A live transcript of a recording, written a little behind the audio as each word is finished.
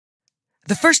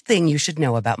The first thing you should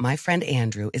know about my friend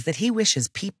Andrew is that he wishes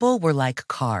people were like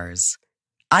cars.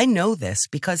 I know this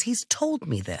because he's told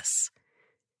me this.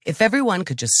 If everyone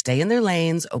could just stay in their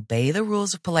lanes, obey the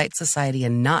rules of polite society,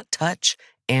 and not touch,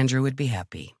 Andrew would be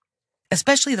happy.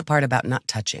 Especially the part about not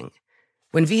touching.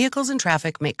 When vehicles and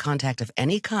traffic make contact of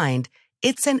any kind,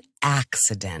 it's an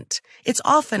accident. It's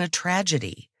often a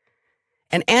tragedy.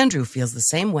 And Andrew feels the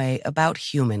same way about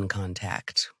human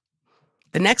contact.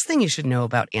 The next thing you should know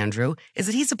about Andrew is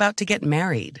that he's about to get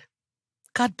married.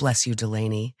 God bless you,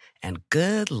 Delaney, and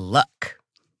good luck.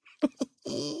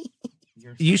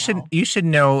 You should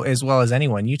know as well as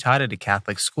anyone. You taught at a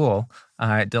Catholic school.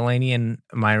 Delaney and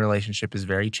my relationship is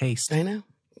very chaste. I know.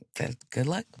 Good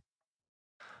luck.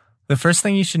 The first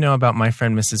thing you should know about my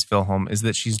friend Mrs. Filholm is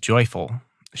that she's joyful.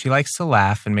 She likes to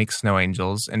laugh and make snow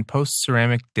angels and posts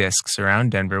ceramic discs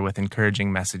around Denver with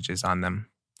encouraging messages on them.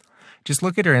 Just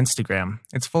look at her Instagram.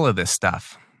 It's full of this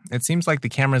stuff. It seems like the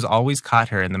camera's always caught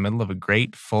her in the middle of a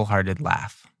great, full-hearted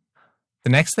laugh. The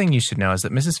next thing you should know is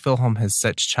that Mrs. Filholm has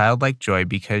such childlike joy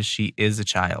because she is a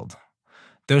child.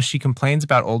 Though she complains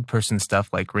about old person stuff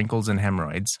like wrinkles and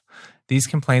hemorrhoids, these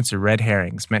complaints are red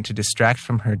herrings meant to distract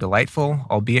from her delightful,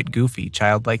 albeit goofy,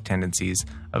 childlike tendencies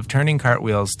of turning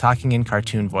cartwheels, talking in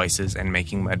cartoon voices, and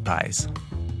making mud pies.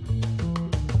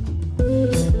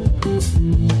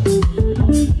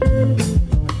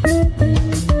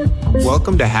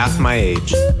 Welcome to Half My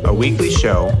Age, a weekly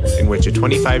show in which a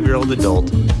 25-year-old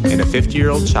adult and a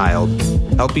 50-year-old child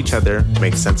help each other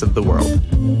make sense of the world.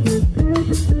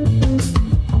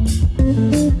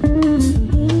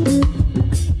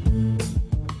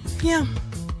 Yeah,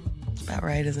 it's about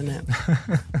right, isn't it?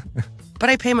 But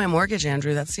I pay my mortgage,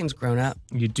 Andrew. That seems grown up.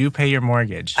 You do pay your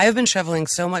mortgage. I have been shoveling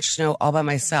so much snow all by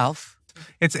myself.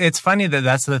 It's funny that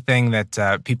that's the thing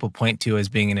that people point to as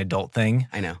being an adult thing.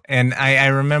 I know. And I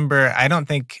remember, I don't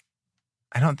think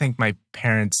my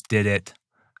parents did it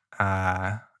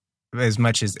as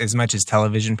much as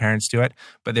television parents do it.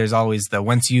 But there's always the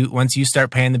once you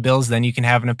start paying the bills, then you can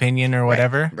have an opinion or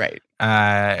whatever. Right.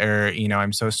 Or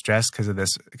I'm so stressed because of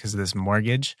this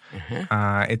mortgage.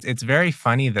 Mm-hmm. It's very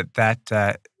funny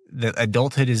that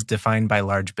adulthood is defined by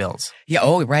large bills. Yeah.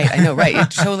 Oh, right. I know. Right.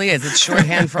 It totally is. It's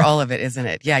shorthand for all of it, isn't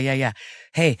it? Yeah.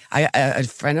 Hey, a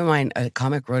friend of mine, a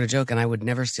comic, wrote a joke, and I would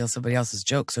never steal somebody else's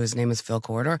joke. So his name is Phil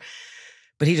Corridor.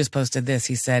 But he just posted this.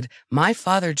 He said, "My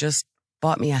father just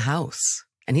bought me a house."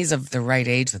 And he's of the right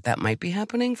age that might be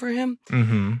happening for him.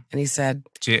 Mm-hmm. And he said,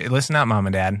 "Listen up, Mom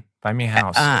and Dad. Buy me a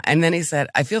house." And then he said,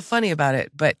 "I feel funny about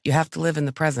it, but you have to live in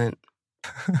the present."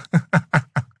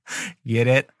 Get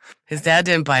it? His dad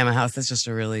didn't buy him a house. That's just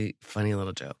a really funny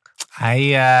little joke.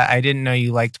 I didn't know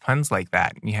you liked puns like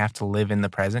that. You have to live in the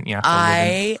present. You have to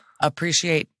I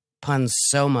appreciate puns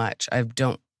so much. I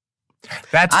don't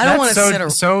want to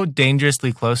so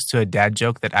dangerously close to a dad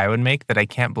joke that I would make that I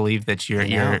can't believe that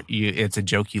it's a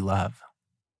joke you love.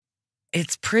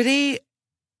 It's pretty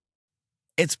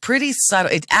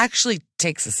subtle. It actually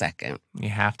takes a second. You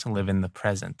have to live in the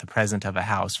present of a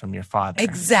house from your father.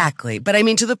 Exactly. But I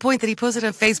mean, to the point that he posted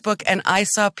on Facebook, and I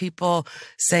saw people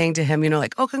saying to him,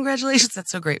 like, "Oh, congratulations,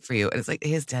 that's so great for you." And it's like,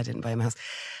 his dad didn't buy him a house.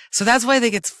 So that's why I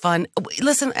think it's fun.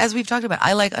 Listen, as we've talked about,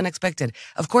 I like unexpected.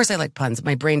 Of course I like puns.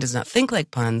 My brain does not think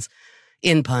like puns,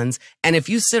 in puns. And if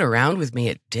you sit around with me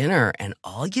at dinner and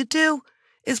all you do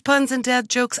is puns and dad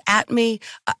jokes at me,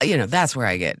 that's where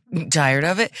I get tired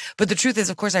of it. But the truth is,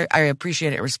 of course, I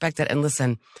appreciate it, respect it. And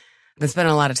listen, I've been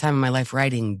spending a lot of time in my life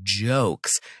writing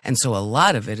jokes. And so a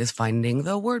lot of it is finding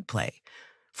the wordplay.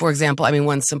 For example, I mean,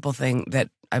 one simple thing that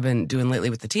I've been doing lately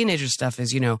with the teenager stuff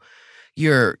is,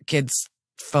 your kid's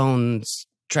phone's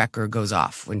tracker goes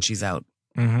off when she's out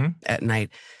at night.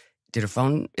 Is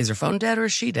her phone dead or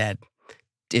is she dead?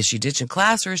 Is she ditching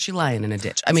class or is she lying in a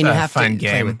ditch? I mean, you have to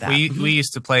play with that. We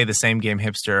used to play the same game,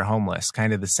 hipster or homeless,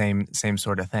 kind of the same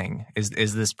sort of thing. Is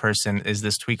this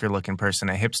tweaker looking person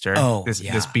a hipster? Oh, this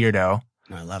beardo.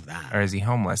 No, I love that. Or is he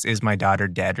homeless? Is my daughter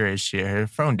dead or is her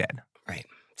phone dead? Right.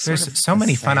 There's so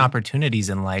many fun opportunities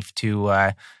in life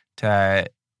to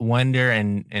wonder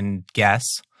and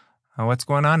guess what's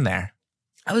going on there.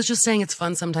 I was just saying it's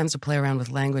fun sometimes to play around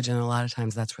with language, and a lot of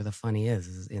times that's where the funny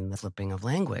is in the flipping of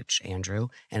language, Andrew,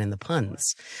 and in the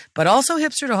puns. But also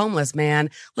hipster to homeless, man.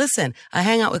 Listen, I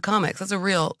hang out with comics.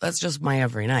 That's just my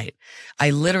every night. I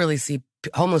literally see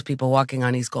homeless people walking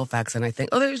on East Colfax, and I think,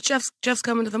 oh, there's Jeff's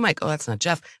coming to the mic. Oh, that's not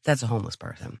Jeff. That's a homeless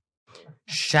person.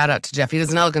 Shout out to Jeff. He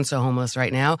does not look so homeless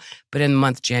right now, but in the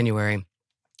month January,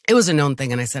 it was a known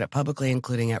thing, and I said it publicly,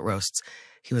 including at roasts.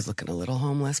 He was looking a little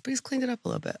homeless, but he's cleaned it up a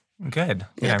little bit. Good.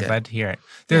 Yeah, I'm glad to hear it.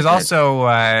 There's also,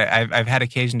 I've had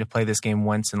occasion to play this game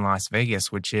once in Las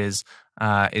Vegas, which is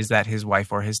is that his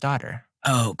wife or his daughter.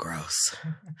 Oh, gross.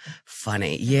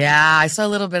 Funny. Yeah, I saw a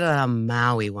little bit of that on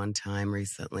Maui one time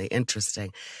recently.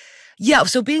 Interesting. Yeah,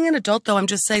 so being an adult, though, I'm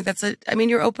just saying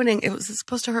you're opening, it was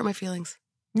supposed to hurt my feelings.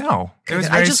 No, it was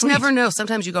very I just sweet. never know.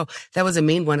 Sometimes you go, that was a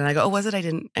mean one. And I go, oh, was it? I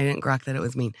didn't grok that it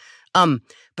was mean.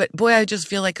 But boy, I just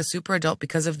feel like a super adult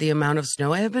because of the amount of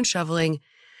snow I have been shoveling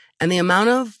and the amount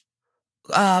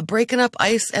of breaking up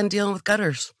ice and dealing with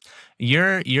gutters.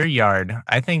 Your yard,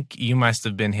 I think you must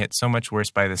have been hit so much worse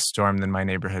by this storm than my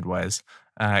neighborhood was.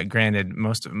 Granted,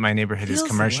 most of my neighborhood is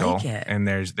commercial, like it. And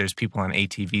there's people on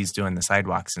ATVs doing the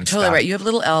sidewalks and Totally stuff. right. You have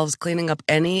little elves cleaning up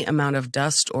any amount of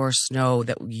dust or snow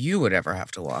that you would ever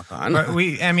have to walk on. But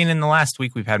in the last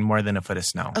week, we've had more than a foot of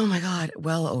snow. Oh my God,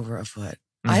 well over a foot.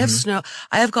 I have snow.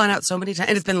 I have gone out so many times,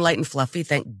 and it's been light and fluffy,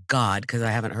 thank God, because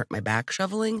I haven't hurt my back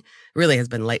shoveling. It really has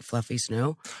been light, fluffy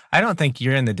snow. I don't think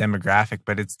you're in the demographic,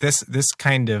 but it's this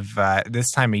kind of this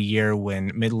time of year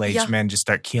when middle-aged men just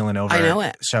start keeling over, I know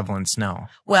it. shoveling snow.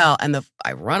 Well, and the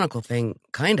ironical thing,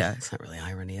 it's not really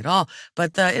irony at all,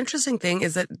 but the interesting thing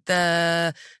is that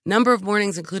the number of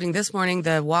mornings, including this morning,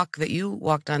 the walk that you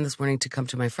walked on this morning to come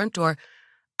to my front door,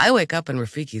 I wake up and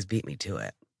Rafiki's beat me to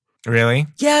it. Really?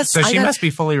 Yes. So she must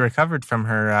be fully recovered from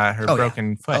her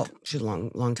broken foot. Oh, she's a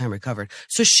long time recovered.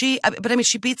 So she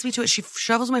beats me to it. She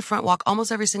shovels my front walk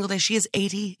almost every single day. She is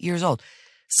 80 years old.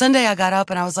 Sunday, I got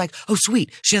up and I was like, oh,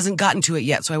 sweet. She hasn't gotten to it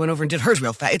yet. So I went over and did hers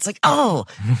real fast. It's like, oh,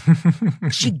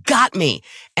 she got me.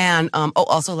 And,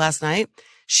 also last night,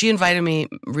 she invited me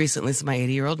recently. This is my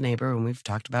 80-year-old neighbor, and we've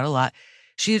talked about it a lot.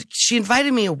 She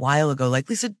invited me a while ago, like,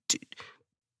 Lisa,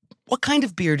 what kind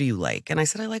of beer do you like? And I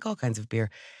said, I like all kinds of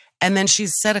beer. And then she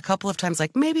said a couple of times,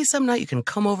 like, maybe some night you can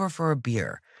come over for a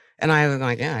beer. And I was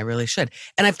like, yeah, I really should.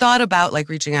 And I've thought about, like,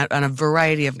 reaching out on a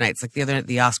variety of nights. Like the other night,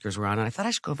 the Oscars were on, and I thought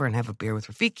I should go over and have a beer with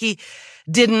Rafiki.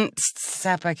 Didn't.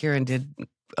 Sat back here and did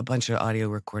a bunch of audio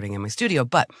recording in my studio.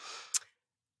 But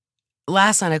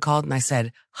last night I called and I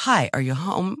said, hi, are you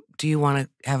home? Do you want to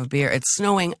have a beer? It's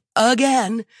snowing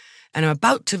again. And I'm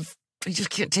about to, I just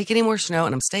can't take any more snow,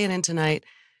 and I'm staying in tonight.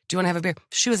 Do you want to have a beer?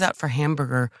 She was out for a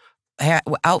hamburger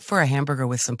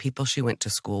with some people she went to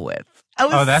school with.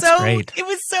 That's great. It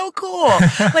was so cool.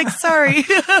 Like, sorry.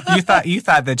 You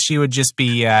thought that she would just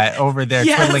be over there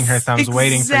twiddling her thumbs,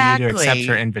 waiting for you to accept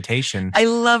her invitation. I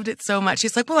loved it so much.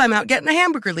 She's like, well, I'm out getting a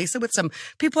hamburger, Lisa, with some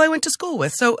people I went to school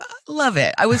with. So love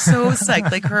it. I was so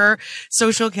psyched. Like, her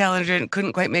social calendar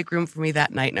couldn't quite make room for me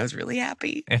that night, and I was really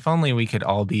happy. If only we could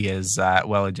all be as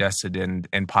well-adjusted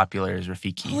and popular as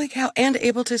Rafiki. Holy cow. And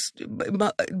able to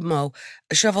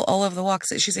shovel all of the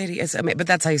walks. She's 80. But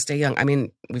that's how you stay young. I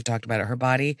mean, we've talked about it. Her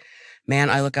body, man,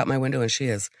 I look out my window and she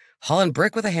is hauling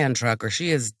brick with a hand truck, or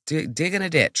she is digging a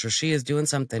ditch, or she is doing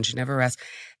something. She never rests.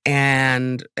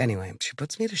 And anyway, she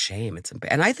puts me to shame.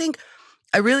 And I think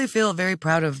I really feel very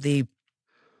proud of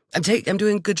I'm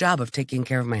doing a good job of taking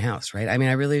care of my house, right? I mean,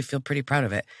 I really feel pretty proud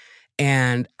of it.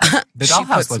 And the she dollhouse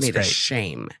puts looks me great. to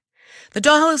shame. The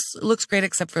dollhouse looks great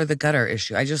except for the gutter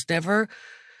issue. I just never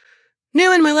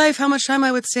knew in my life how much time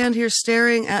I would stand here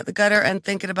staring at the gutter and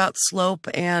thinking about slope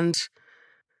and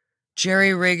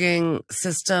jerry-rigging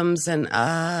systems. And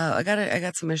I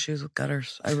got some issues with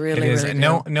gutters. I really do.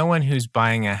 No one who's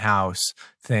buying a house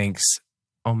thinks,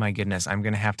 oh my goodness, I'm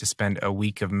going to have to spend a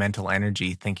week of mental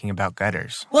energy thinking about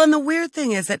gutters. Well, and the weird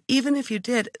thing is that even if you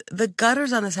did, the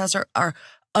gutters on this house are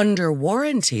under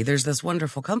warranty. There's this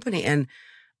wonderful company. And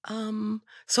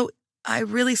so I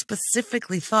really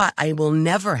specifically thought I will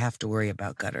never have to worry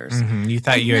about gutters. Mm-hmm. You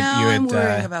thought you I'm had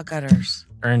worrying about gutters.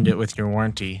 Earned it with your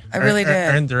warranty. I really did.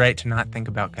 Earned the right to not think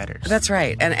about gutters. That's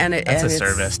right. That's a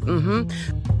service. Mm-hmm.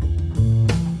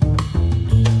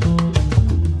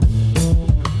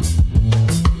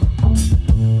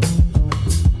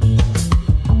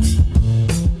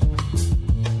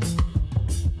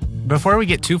 Before we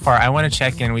get too far, I want to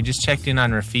check in. We just checked in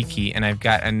on Rafiki, and I've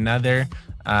got another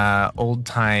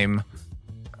old-time,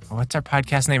 what's our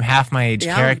podcast name? Half My Age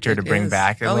character to bring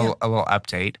back. A little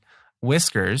update.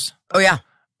 Whiskers. Oh, yeah.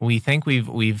 We think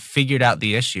we've figured out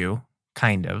the issue,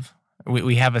 kind of.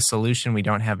 We have a solution. We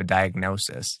don't have a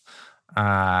diagnosis.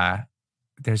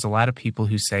 There's a lot of people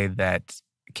who say that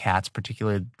cats,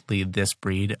 particularly this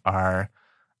breed, are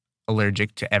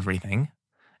allergic to everything.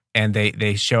 And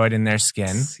they show it in their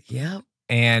skin. Yep.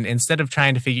 And instead of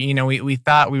trying to figure, we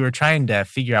thought we were trying to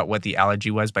figure out what the allergy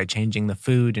was by changing the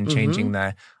food and changing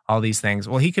all these things.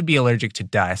 Well, he could be allergic to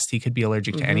dust. He could be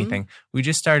allergic to anything. We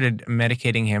just started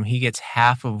medicating him. He gets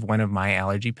half of one of my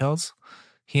allergy pills.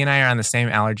 He and I are on the same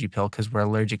allergy pill because we're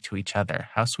allergic to each other.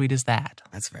 How sweet is that?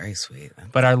 That's very sweet.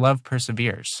 But our love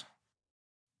perseveres.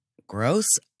 Gross.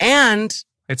 And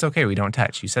It's okay. We don't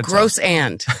touch. You said Gross so.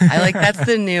 and. I like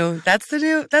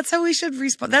that's how we should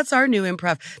respond. That's our new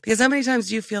improv. Because how many times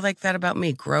do you feel like that about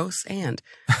me? Gross and.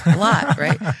 A lot,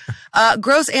 right?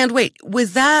 Gross and. Wait,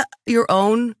 was that your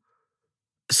own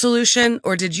solution,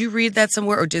 or did you read that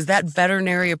somewhere, or is that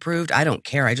veterinary approved? I don't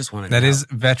care. I just want to know. That is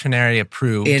veterinary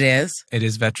approved. It is? It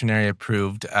is veterinary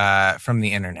approved from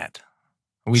the internet.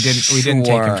 We didn't take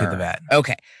him to the vet.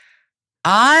 Okay.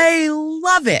 I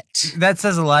love it. That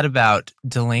says a lot about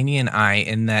Delaney and I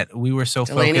in that we were so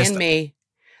Delaney focused. and me.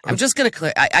 I'm just going to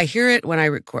clear. I hear it when I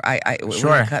record.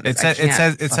 Sure. When I cut this,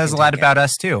 it says a lot about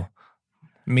us too.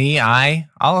 Me,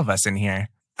 all of us in here.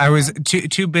 I was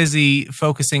too busy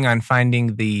focusing on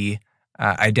finding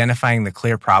identifying the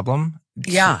clear problem.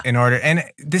 Yeah. In order, and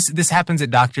this happens at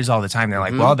doctors all the time. They're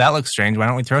like, well, that looks strange. Why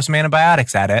don't we throw some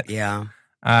antibiotics at it? Yeah.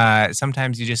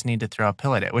 Sometimes you just need to throw a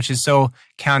pill at it, which is so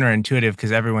counterintuitive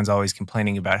because everyone's always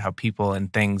complaining about how people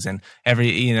and things and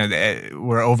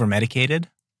we're over medicated.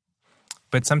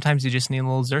 But sometimes you just need a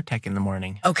little Zyrtec in the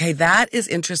morning. Okay, that is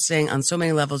interesting on so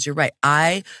many levels. You're right.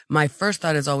 My first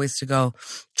thought is always to go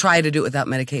try to do it without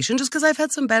medication, just because I've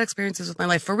had some bad experiences with my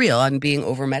life for real on being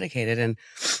over medicated and,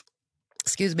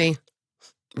 excuse me,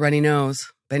 runny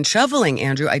nose. Been shoveling,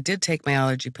 Andrew. I did take my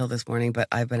allergy pill this morning, but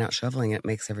I've been out shoveling. It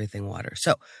makes everything water.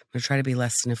 So I'm going to try to be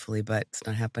less sniffly, but it's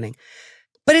not happening.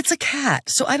 But it's a cat,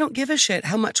 so I don't give a shit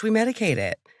how much we medicate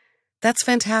it. That's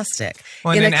fantastic.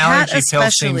 Well, and an allergy pill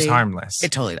seems harmless.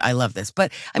 I love this.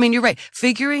 But, I mean, you're right.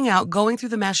 Figuring out, going through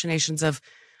the machinations of,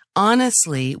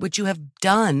 honestly, what you have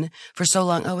done for so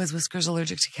long. Oh, is Whiskers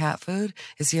allergic to cat food?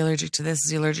 Is he allergic to this? Is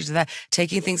he allergic to that?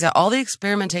 Taking things out. All the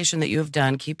experimentation that you have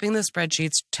done, keeping the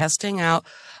spreadsheets, testing out,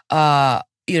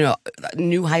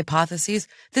 new hypotheses.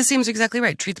 This seems exactly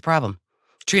right. Treat the problem.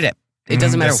 Treat it. It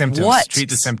doesn't matter what. Treat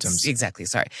the symptoms. Exactly.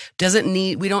 Sorry.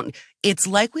 It's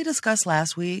like we discussed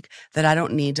last week that I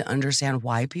don't need to understand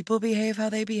why people behave how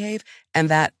they behave. And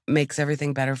that makes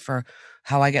everything better for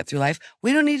how I get through life.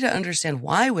 We don't need to understand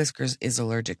why Whiskers is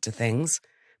allergic to things.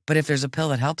 But if there's a pill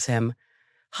that helps him,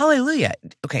 hallelujah.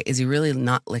 Okay. Is he really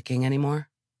not licking anymore?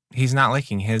 He's not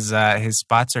licking. His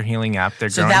spots are healing up. They're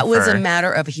growing. So that was a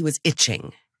matter of he was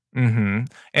itching. Mm-hmm.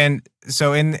 And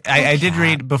so I did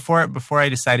read before I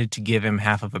decided to give him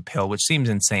half of a pill, which seems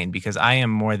insane because I am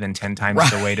more than 10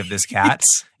 times the weight of this cat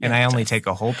and I only take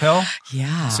a whole pill.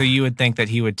 Yeah. So you would think that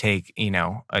he would take,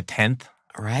 a tenth.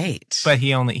 Right. But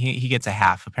he gets a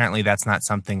half. Apparently that's not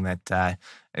something that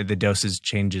the dosage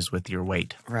changes with your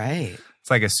weight. Right. It's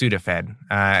like a Sudafed.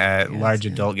 A large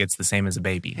adult gets the same as a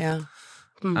baby. Yeah.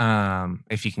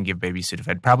 If you can give babies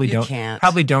Sudafed, probably can't.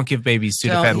 don't give babies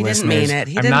Sudafed. He listeners. didn't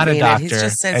mean it. I'm not a doctor,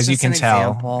 just as you can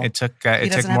tell. Example. It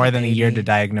took more than a year to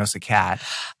diagnose a cat.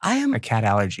 A cat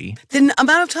allergy. The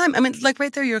amount of time. I mean, like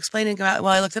right there, you're explaining about.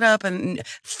 Well, I looked it up and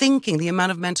thinking the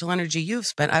amount of mental energy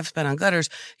I've spent on gutters.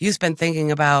 You spent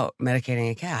thinking about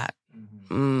medicating a cat.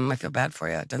 I feel bad for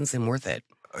you. It doesn't seem worth it.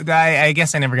 I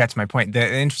guess I never got to my point.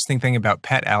 The interesting thing about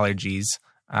pet allergies,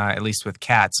 at least with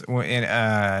cats,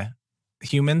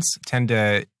 humans tend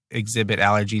to exhibit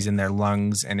allergies in their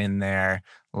lungs and in their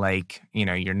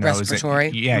your nose, respiratory,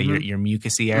 your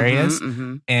mucousy areas,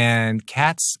 and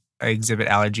cats exhibit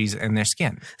allergies in their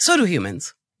skin. So do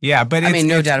humans. Yeah, but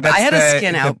no doubt about it. I had a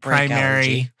skin outbreak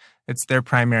allergy. It's their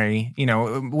primary.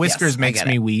 Whiskers makes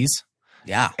me wheeze.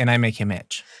 Yeah, and I make him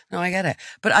itch. No, I get it,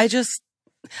 but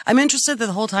I'm interested that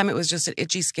the whole time it was just an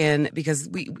itchy skin because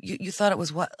you thought it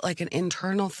was like an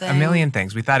internal thing? A million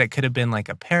things. We thought it could have been like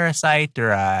a parasite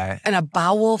or a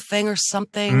bowel thing or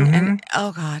something. And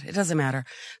oh God, it doesn't matter.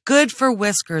 Good for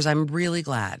Whiskers. I'm really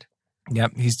glad.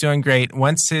 Yep, he's doing great.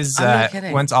 Once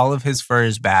all of his fur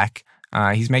is back,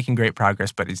 he's making great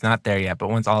progress, but he's not there yet. But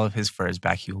once all of his fur is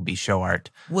back, he will be show art.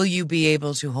 Will you be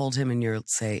able to hold him in your,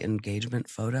 say, engagement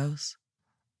photos?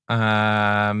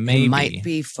 Maybe. It might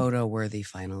be photo worthy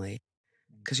finally.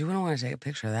 Because you wouldn't want to take a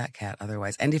picture of that cat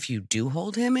otherwise. And if you do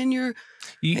hold him in your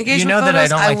engagement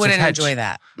photos, I wouldn't enjoy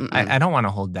that. I don't want to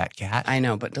hold that cat. I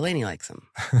know, but Delaney likes him,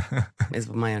 is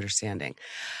my understanding.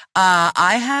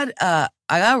 I got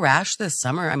a rash this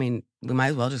summer. I mean, we might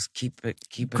as well just keep it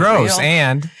gross real.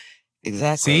 And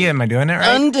exactly. See, am I doing it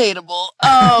right? Undateable.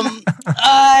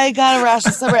 I got a rash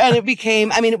this summer, and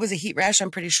it was a heat rash.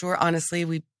 I'm pretty sure. Honestly,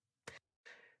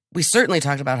 we certainly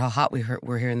talked about how hot we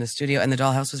were here in the studio, and the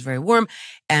dollhouse was very warm,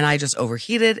 and I just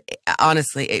overheated.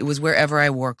 Honestly, it was wherever I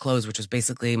wore clothes, which was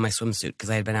basically my swimsuit, because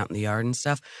I had been out in the yard and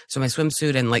stuff. So my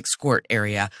swimsuit and squirt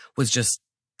area was just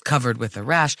covered with a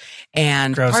rash,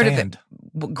 and gross part and.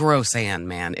 of it, gross and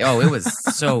man. Oh, it was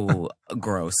so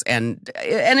gross and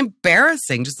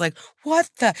embarrassing. Just like, what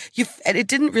the? And it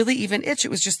didn't really even itch.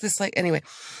 It was just this anyway.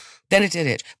 Then it did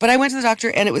itch. But I went to the doctor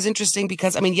and it was interesting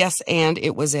because, yes, and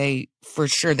it was for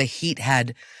sure the heat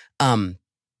had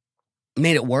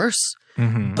made it worse.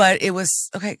 Mm-hmm. But it was,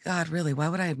 okay, God, really, why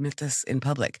would I admit this in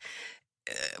public?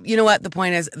 You know what? The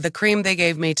point is, the cream they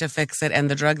gave me to fix it and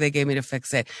the drug they gave me to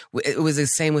fix it, it was the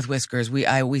same with Whiskers.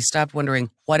 We stopped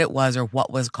wondering what it was or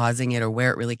what was causing it or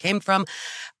where it really came from.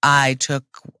 I took,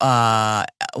 what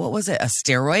was it? A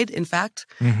steroid, in fact,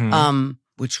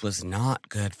 which was not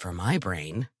good for my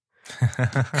brain.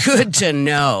 Good to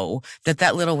know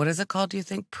that little, what is it called, do you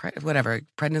think?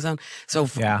 Prednisone. So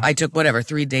I took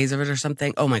 3 days of it or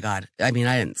something. Oh my God. I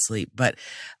didn't sleep, but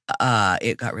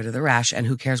it got rid of the rash, and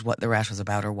who cares what the rash was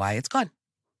about or why, it's gone.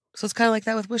 So it's kind of like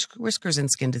that with Whiskers and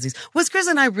skin disease. Whiskers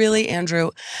and I really,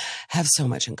 Andrew, have so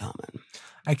much in common.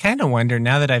 I kind of wonder,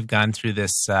 now that I've gone through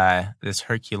this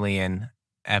Herculean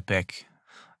epic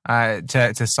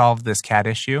to solve this cat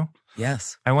issue.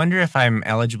 Yes. I wonder if I'm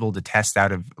eligible to test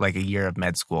out of like a year of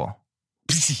med school.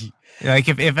 Like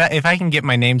if I can get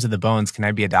my names of the bones, can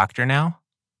I be a doctor now?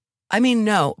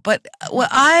 No, but what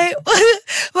I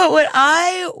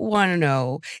want to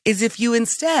know is if you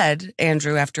instead,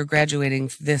 Andrew, after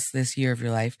graduating this year of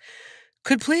your life,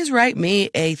 could please write me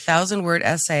a 1,000-word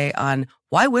essay on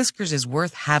why Whiskers is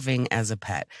worth having as a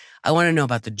pet. I want to know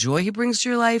about the joy he brings to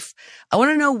your life. I want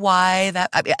to know why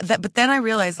but then I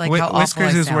realized how awful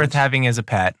Whiskers is sound. worth having as a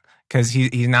pet because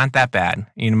he's not that bad.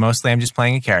 Mostly I'm just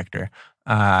playing a character.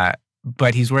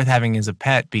 But he's worth having as a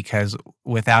pet because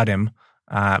without him,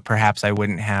 perhaps I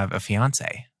wouldn't have a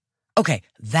fiance. Okay,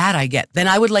 that I get. Then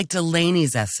I would like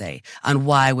Delaney's essay on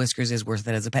why Whiskers is worth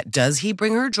it as a pet. Does he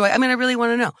bring her joy? I really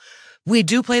want to know. We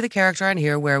do play the character on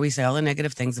here where we say all the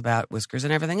negative things about Whiskers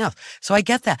and everything else. So I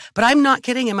get that. But I'm not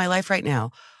kidding. In my life right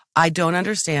now, I don't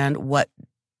understand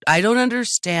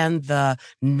the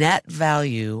net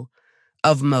value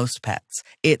of most pets.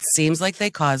 It seems like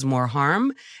they cause more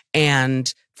harm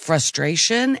and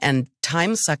frustration and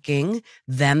time sucking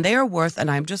than they are worth.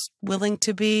 And I'm just willing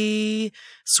to be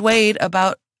swayed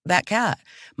about that cat.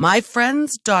 My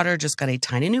friend's daughter just got a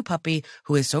tiny new puppy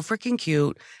who is so freaking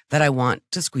cute that I want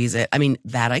to squeeze it.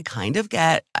 That I kind of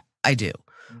get. I do.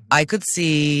 Mm-hmm. I could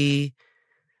see.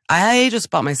 I just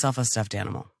bought myself a stuffed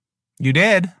animal. You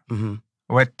did? Mm-hmm.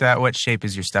 What shape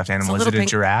is your stuffed animal? Is it a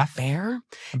giraffe? Bear.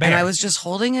 A bear. And I was just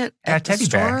holding it at the teddy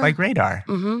store. Bear, like Radar.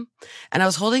 Mm-hmm. And I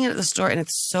was holding it at the store, and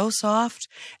it's so soft.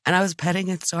 And I was petting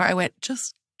it so hard. I went,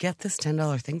 just get this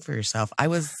 $10 thing for yourself.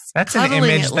 That's an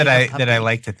image that I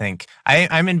like to think.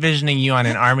 I'm envisioning you on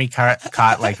an army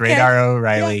cot like Radar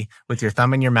O'Reilly with your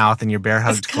thumb in your mouth and your bear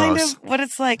hugged close. It's kind of what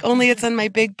it's like, only it's on my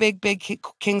big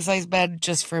king-size bed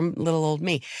just for little old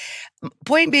me.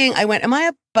 Point being, I went, am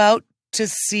I about to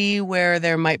see where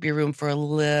there might be room for a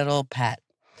little pet?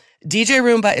 DJ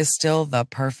Roomba is still the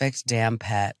perfect damn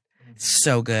pet.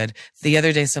 So good. The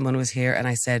other day, someone was here and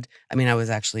I said, I was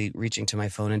actually reaching to my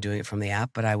phone and doing it from the app,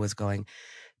 but I was going,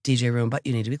 DJ Roomba,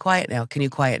 you need to be quiet now. Can you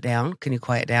quiet down? Can you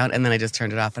quiet down? And then I just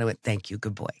turned it off and I went, thank you.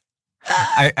 Good boy.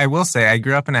 I will say, I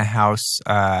grew up in a house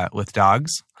with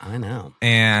dogs. I know.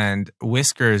 And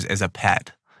Whiskers as a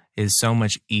pet is so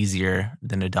much easier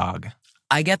than a dog.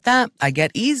 I get that. I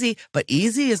get Easy, but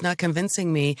Easy is not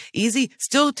convincing me. Easy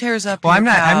still tears up. Well, I'm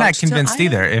not convinced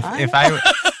either.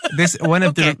 One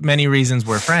of the many reasons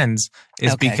we're friends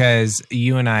is because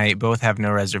you and I both have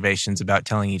no reservations about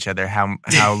telling each other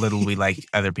how little we like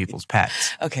other people's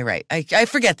pets. Okay, right. I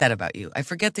forget that about you. I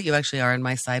forget that you actually are on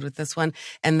my side with this one,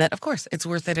 and that of course it's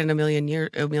worth it in a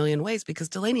million ways because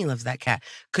Delaney loves that cat.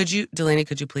 Delaney,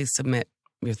 could you please submit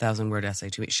your 1,000-word essay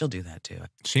to me? She'll do that too.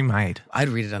 She might. I'd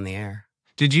read it on the air.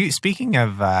 Speaking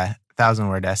of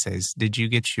 1,000-word essays, did you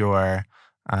get your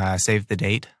save the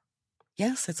date?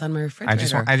 Yes, it's on my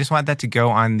refrigerator. I just want that to go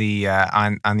on the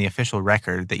on the official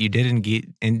record that you did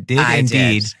indeed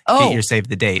get your save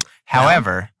the date.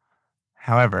 However,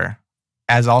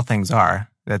 as all things are,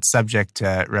 that's subject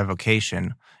to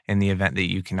revocation in the event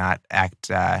that you cannot act.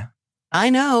 I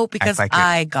know because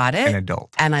I got it, an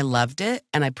adult, and I loved it,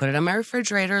 and I put it on my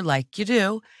refrigerator like you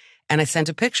do, and I sent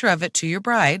a picture of it to your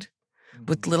bride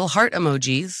with little heart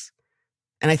emojis.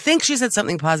 And I think she said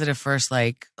something positive first,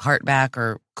 like heart back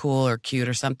or cool or cute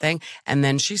or something. And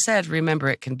then she said, remember,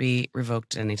 it can be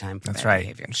revoked at any time for That's bad right.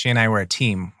 behavior. She and I were a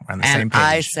team. We're on the same page. And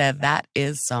I said, that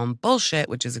is some bullshit,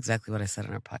 which is exactly what I said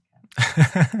on our podcast.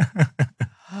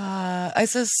 I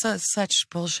said such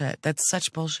bullshit. That's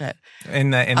such bullshit.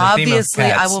 In the Obviously, theme of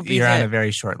pets, I will be you're on a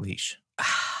very short leash.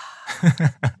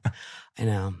 I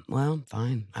know. Well,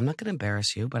 fine. I'm not going to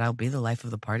embarrass you, but I'll be the life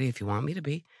of the party if you want me to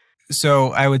be.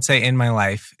 So I would say in my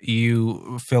life,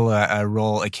 you fill a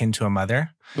role akin to a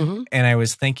mother. Mm-hmm. And I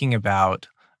was thinking about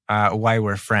why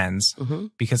we're friends,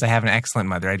 because I have an excellent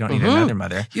mother. I don't need another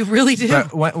mother. You really do.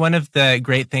 But one of the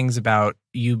great things about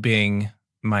you being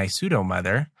my pseudo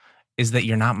mother is that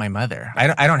you're not my mother.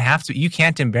 I don't have to. You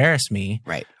can't embarrass me.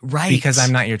 Right. Because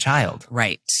I'm not your child.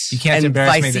 Right. You can't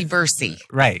embarrass me. Vice versa.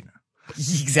 Right.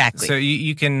 Exactly. So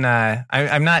you can.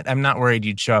 I'm not worried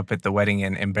you'd show up at the wedding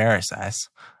and embarrass us.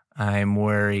 I'm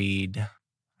worried.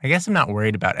 I guess I'm not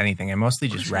worried about anything. I'm mostly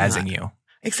just razzing you.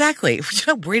 Exactly.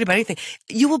 You're not worried about anything.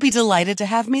 You will be delighted to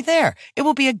have me there. It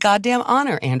will be a goddamn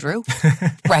honor, Andrew.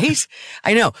 Right?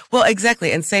 I know. Well,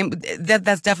 exactly. And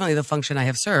that's definitely the function I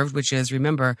have served, which is,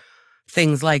 remember,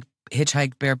 things like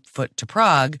hitchhike barefoot to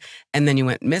Prague, and then you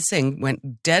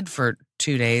went dead for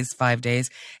 2 days, 5 days.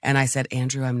 And I said,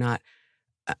 Andrew, I'm not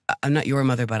your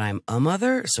mother, but I'm a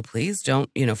mother. So please don't,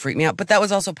 freak me out. But that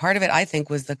was also part of it, I think,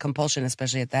 was the compulsion,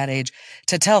 especially at that age,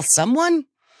 to tell someone,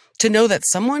 to know that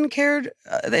someone cared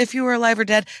if you were alive or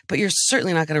dead. But you're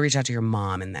certainly not going to reach out to your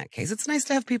mom in that case. It's nice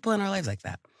to have people in our lives like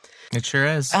that. It sure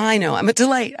is. I know. I'm a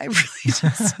delight. I really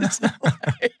just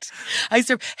delight.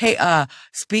 Hey,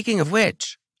 speaking of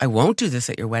which, I won't do this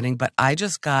at your wedding, but I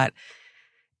just got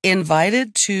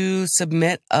invited to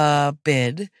submit a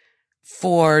bid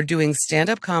for doing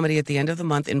stand-up comedy at the end of the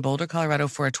month in Boulder, Colorado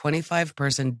for a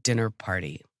 25-person dinner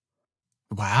party.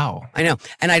 Wow. I know.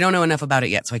 And I don't know enough about it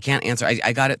yet, so I can't answer.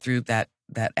 I got it through that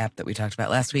app that we talked about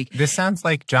last week. This sounds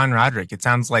like John Roderick. It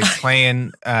sounds like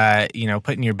playing,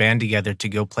 putting your band together to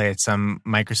go play at some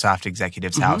Microsoft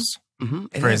executive's house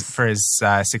for his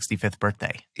 65th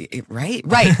birthday. Right.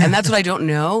 And that's what I don't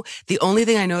know. The only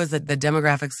thing I know is that the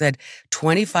demographic said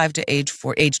 25 to age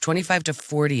 25 to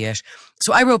 40-ish.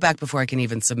 So I wrote back before I can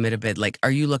even submit a bid. Like,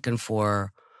 are you looking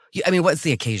for... what's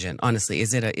the occasion? Honestly,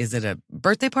 is it a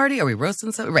birthday party? Are we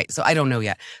roasting something? Right. So I don't know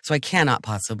yet. So I cannot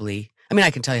possibly. I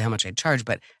can tell you how much I'd charge,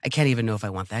 but I can't even know if I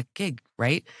want that gig.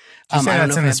 Right? Did you say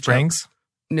that's in the Springs?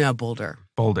 No, Boulder.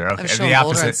 Boulder. Okay. The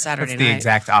opposite. On Saturday that's the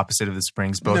exact opposite of the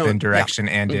Springs, both in direction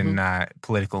and in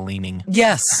political leaning.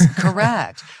 Yes,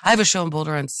 correct. I have a show in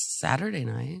Boulder on Saturday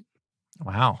night.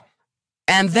 Wow.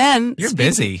 And then you're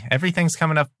busy. Everything's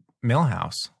coming up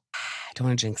Millhouse. I don't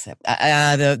want to jinx it.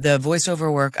 The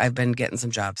voiceover work, I've been getting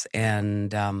some jobs,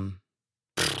 and the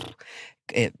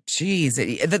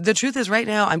truth is, right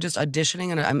now I'm just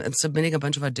auditioning and I'm submitting a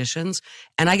bunch of auditions,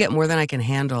 and I get more than I can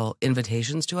handle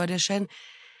invitations to audition.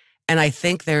 And I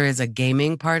think there is a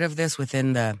gaming part of this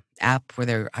within the app where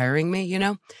they're hiring me.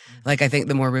 Like I think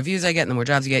the more reviews I get, and the more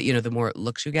jobs you get, the more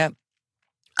looks you get.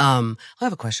 I'll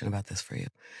have a question about this for you,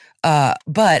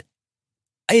 but.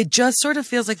 It just sort of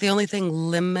feels like the only thing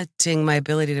limiting my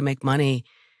ability to make money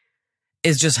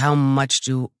is just how much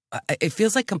it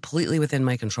feels like completely within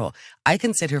my control. I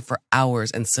can sit here for hours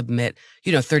and submit,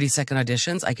 30-second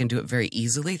auditions. I can do it very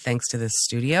easily thanks to this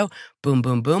studio. Boom,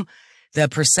 boom, boom. The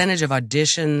percentage of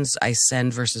auditions I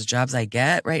send versus jobs I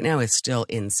get right now is still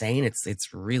insane. It's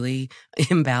really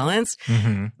imbalanced.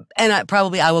 Mm-hmm. And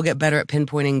I will get better at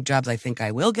pinpointing jobs I think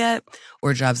I will get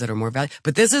or jobs that are more valuable.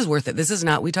 But this is worth it. This is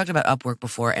not, we talked about Upwork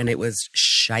before and it was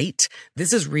shite.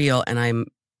 This is real and I'm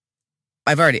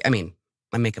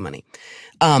making money.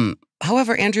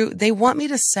 However, Andrew, they want me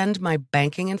to send my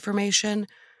banking information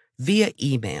via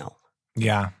email.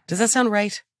 Yeah. Does that sound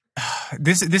right?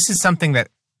 This is something that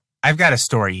I've got a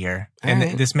story here,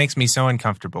 and this makes me so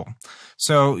uncomfortable.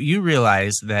 So you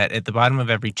realize that at the bottom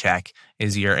of every check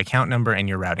is your account number and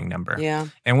your routing number. Yeah.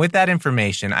 And with that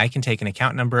information, I can take an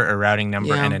account number, a routing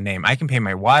number, and a name. I can pay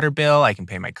my water bill. I can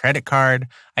pay my credit card.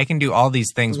 I can do all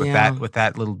these things with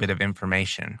that little bit of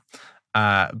information.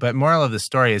 But moral of the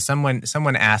story is someone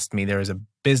asked me, there was a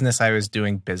business I was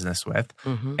doing business with,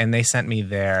 and they sent me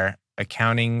their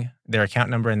account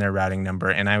number and their routing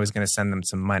number, and I was going to send them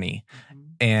some money.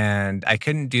 And I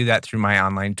couldn't do that through my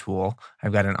online tool.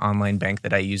 I've got an online bank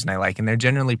that I use and I like, and they're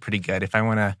generally pretty good. If I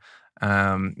want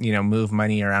to, move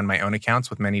money around my own accounts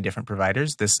with many different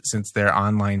providers, since they're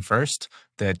online first,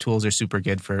 the tools are super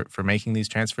good for making these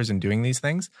transfers and doing these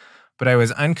things. But I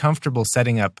was uncomfortable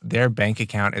setting up their bank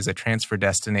account as a transfer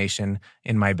destination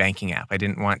in my banking app. I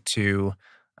didn't want to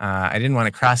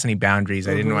cross any boundaries.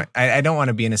 I don't want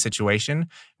to be in a situation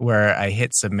where I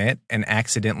hit submit and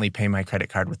accidentally pay my credit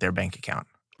card with their bank account.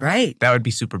 Right. That would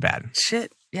be super bad.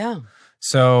 Shit. Yeah.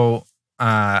 So,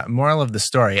 moral of the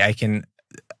story,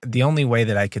 the only way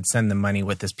that I could send them money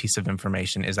with this piece of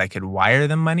information is I could wire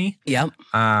them money. Yep.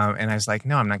 And I was like,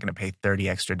 no, I'm not going to pay $30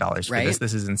 extra for this.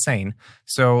 This is insane.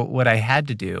 So what I had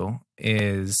to do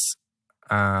is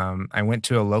I went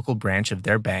to a local branch of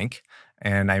their bank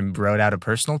and I wrote out a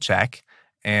personal check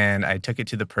and I took it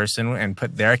to the person and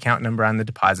put their account number on the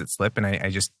deposit slip, and I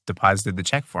just deposited the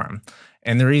check for them.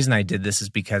 And the reason I did this is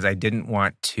because I didn't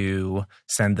want to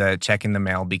send the check in the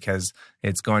mail because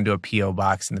it's going to a P.O.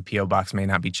 box, and the P.O. box may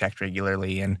not be checked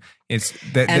regularly, and it's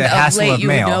the hassle of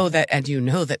mail. You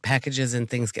know that packages and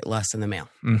things get lost in the mail.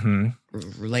 Mm-hmm.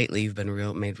 Lately, you've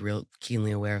been made real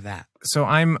keenly aware of that. So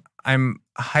I'm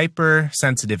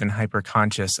hypersensitive and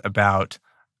hyper-conscious about,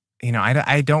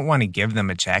 I don't want to give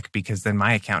them a check because then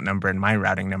my account number and my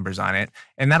routing number's on it.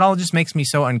 And that all just makes me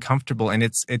so uncomfortable. And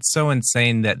it's so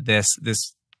insane that this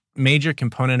major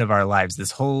component of our lives,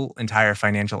 this whole entire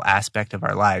financial aspect of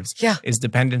our lives is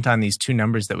dependent on these two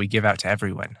numbers that we give out to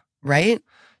everyone. Right.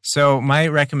 So my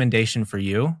recommendation for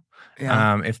you,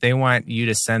 if they want you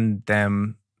to send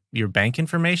them your bank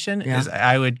information, is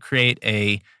I would create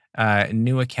a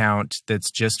new account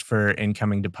that's just for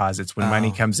incoming deposits. When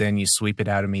money comes in, you sweep it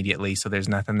out immediately, so there's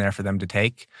nothing there for them to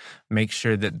take. Make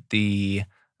sure that the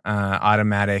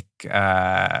automatic,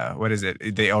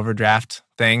 the overdraft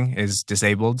thing is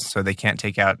disabled, so they can't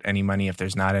take out any money if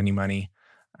there's not any money.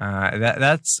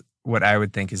 That's what I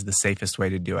would think is the safest way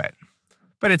to do it.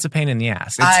 But it's a pain in the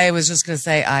ass. I was just going to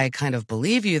say, I kind of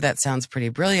believe you. That sounds pretty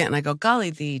brilliant. And I go, golly,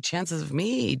 the chances of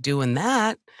me doing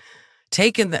that,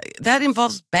 that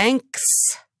involves banks.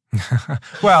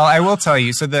 Well, I will tell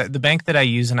you. So the bank that I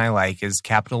use and I like is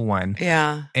Capital One.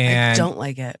 Yeah, and I don't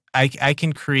like it. I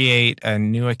can create a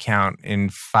new account in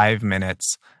 5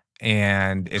 minutes,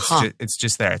 and it's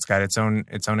just there. It's got its own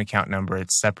account number.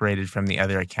 It's separated from the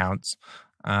other accounts.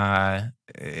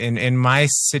 In my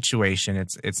situation,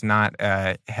 it's not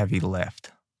a heavy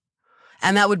lift.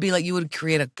 And that would be like you would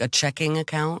create a checking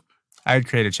account? I would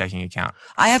create a checking account.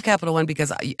 I have Capital One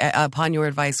because upon your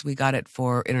advice, we got it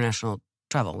for international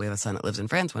travel. We have a son that lives in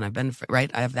France when I've been, right?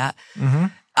 I have that. Mm-hmm.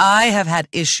 I have had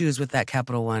issues with that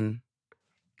Capital One.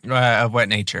 Of what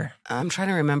nature? I'm trying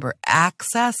to remember.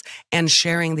 Access and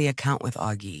sharing the account with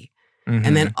Augie. Mm-hmm.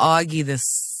 And then Augie this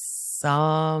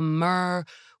summer,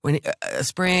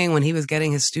 spring, when he was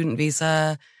getting his student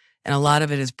visa, and a lot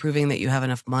of it is proving that you have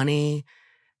enough money.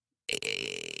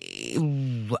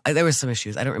 There were some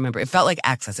issues. I don't remember. It felt like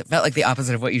access. It felt like the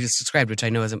opposite of what you just described, which I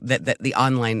know is that the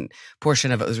online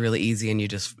portion of it was really easy, and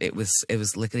it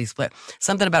was lickety split.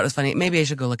 Something about it was funny. Maybe I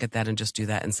should go look at that and just do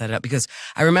that and set it up, because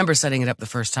I remember setting it up the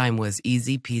first time was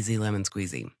easy peasy lemon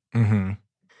squeezy. Mm-hmm.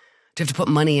 Do you have to put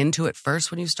money into it first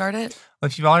when you start it? Well,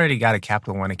 if you've already got a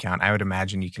Capital One account, I would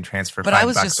imagine you can transfer $5 over. But I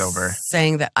was just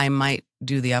saying that I might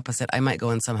do the opposite. I might go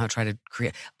and somehow try to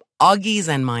create. Augie's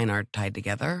and mine are tied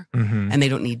together, and they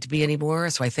don't need to be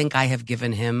anymore. So I think I have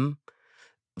given him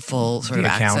full sort of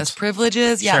access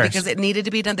privileges. Yeah, because it needed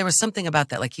to be done. There was something about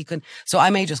that, like he couldn't. So I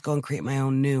may just go and create my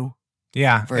own new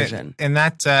version. And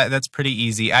that's pretty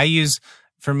easy.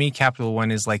 For me, Capital One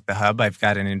is like the hub. I've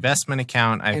got an investment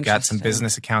account. I've got some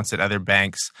business accounts at other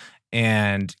banks.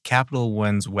 And Capital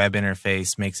One's web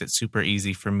interface makes it super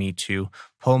easy for me to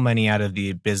pull money out of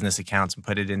the business accounts and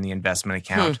put it in the investment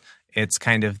account. It's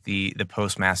kind of the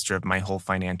postmaster of my whole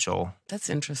financial That's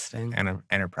interesting.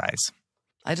 enterprise.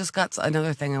 I just got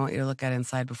another thing I want you to look at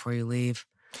inside before you leave.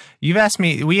 You've asked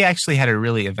me, we actually had a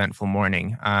really eventful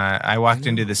morning. I walked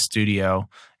into the studio,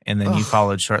 and then you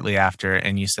followed shortly after,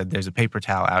 and you said, there's a paper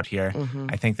towel out here. Mm-hmm.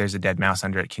 I think there's a dead mouse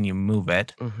under it. Can you move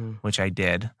it? Mm-hmm. Which I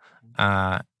did.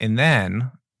 And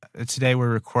then today we're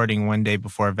recording one day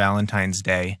before Valentine's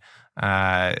Day.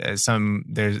 There's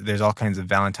all kinds of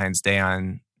Valentine's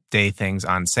Day things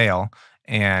on sale.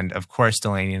 And of course,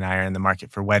 Delaney and I are in the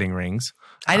market for wedding rings.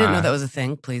 I didn't know that was a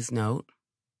thing. Please note.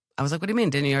 I was like, what do you mean?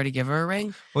 Didn't you already give her a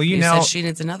ring? Well, you said she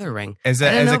needs another ring. As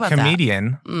a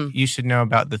comedian, you should know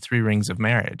about the 3 rings of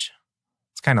marriage.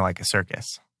 It's kind of like a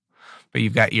circus. But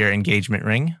you've got your engagement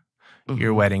ring,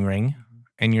 your wedding ring,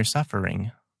 and your suffer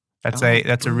ring. That's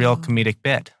a real comedic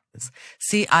bit.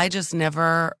 See, I just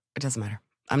never, it doesn't matter.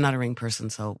 I'm not a ring person,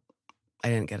 so I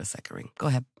didn't get a second ring. Go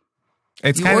ahead.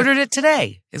 You ordered it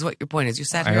today, is what your point is. You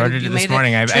sat here. I ordered it this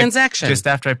morning. Transaction. Just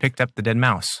after I picked up the dead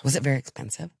mouse. Was it very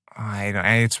expensive?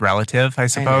 It's relative, I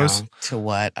suppose. To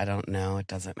what? I don't know. It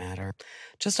doesn't matter.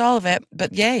 Just all of it.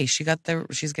 But yay,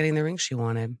 she's getting the ring she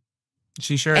wanted.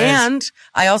 She sure is. And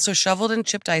I also shoveled and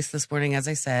chipped ice this morning, as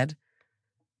I said.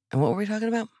 And what were we talking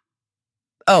about?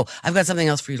 Oh, I've got something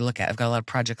else for you to look at. I've got a lot of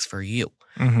projects for you.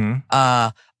 Mm-hmm.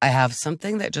 I have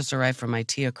something that just arrived from my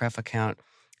TIA account,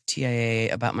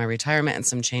 TIA, about my retirement and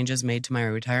some changes made to my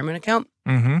retirement account.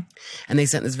 Mm-hmm. And they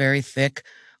sent this very thick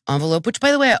envelope, which,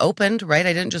 by the way, I opened, right?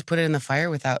 I didn't just put it in the fire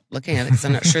without looking at it, because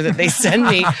I'm not sure that they send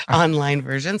me online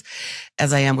versions,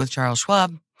 as I am with Charles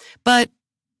Schwab. But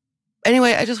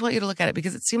anyway, I just want you to look at it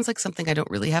because it seems like something I don't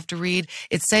really have to read.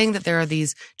 It's saying that there are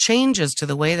these changes to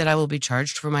the way that I will be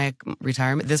charged for my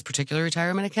retirement, this particular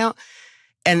retirement account.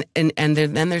 And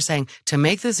then they're saying, to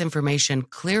make this information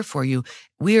clear for you,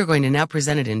 we are going to now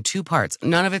present it in 2 parts.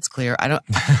 None of it's clear. I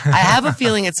have a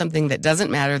feeling it's something that doesn't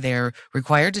matter. They're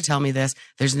required to tell me this.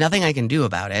 There's nothing I can do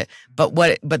about it. But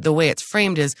the way it's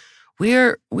framed is,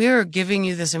 we're giving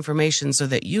you this information so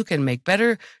that you can make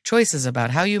better choices about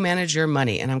how you manage your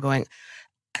money. And I'm going,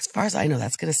 as far as I know,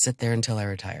 that's going to sit there until I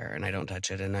retire and I don't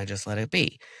touch it and I just let it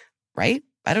be. Right?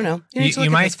 I don't know. You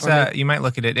might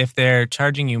look at it. If they're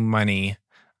charging you money,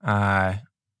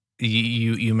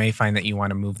 you may find that you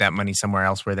want to move that money somewhere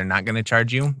else where they're not going to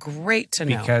charge you. Great to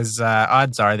know. Because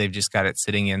odds are they've just got it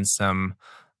sitting in some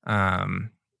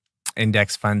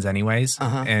index funds anyways.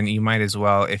 And you might as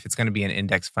well, if it's going to be in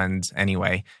index funds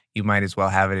anyway, you might as well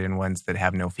have it in ones that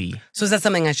have no fee. So is that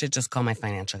something I should just call my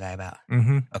financial guy about?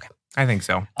 Okay. I think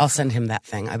so. I'll send him that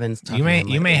thing. I've been talking you may to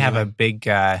him may have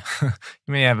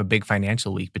a big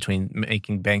financial week between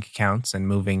making bank accounts and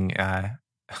moving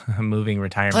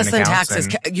retirement Plus then accounts.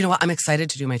 taxes. You know what? I'm excited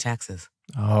to do my taxes.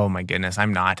 Oh my goodness,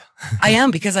 I'm not. I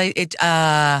am because I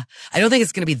don't think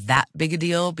it's going to be that big a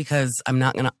deal because I'm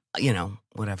not going to,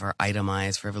 whatever,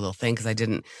 itemize for every little thing because I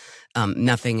didn't,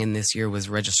 nothing in this year was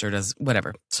registered as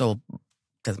whatever.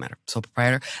 Doesn't matter. Sole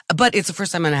proprietor. But it's the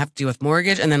first time I'm going to have to deal with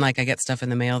mortgage. And then I get stuff in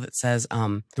the mail that says,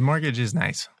 the mortgage is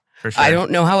nice. For sure. I don't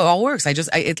know how it all works. I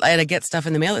get stuff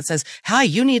in the mail that says, hi,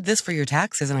 you need this for your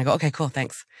taxes. And I go, okay, cool.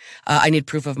 Thanks. I need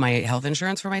proof of my health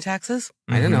insurance for my taxes.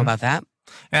 I didn't know about that.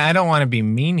 And I don't want to be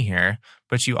mean here,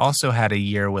 but you also had a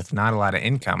year with not a lot of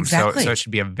income. Exactly. So it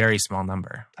should be a very small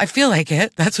number. I feel like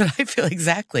it. That's what I feel.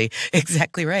 Exactly.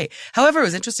 Exactly right. However, it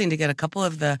was interesting to get a couple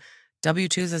of the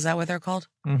W-2s. Is that what they're called?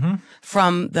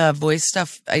 From the voice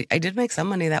stuff. I did make some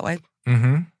money that way.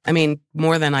 I mean,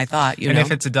 more than I thought, And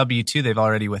if it's a W-2, they've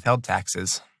already withheld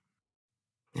taxes.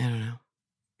 I don't know.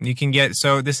 You can get,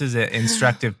 so this is an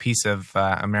instructive piece of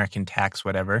American tax,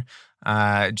 whatever.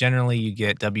 Generally, you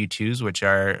get W-2s, which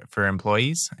are for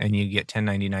employees, and you get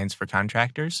 1099s for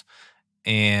contractors.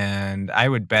 And I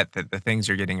would bet that the things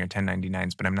you're getting are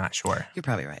 1099s, but I'm not sure. You're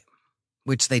probably right.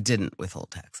 Which they didn't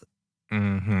withhold taxes.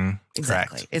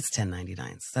 Exactly. Correct. It's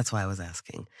 1099s. That's why I was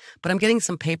asking. But I'm getting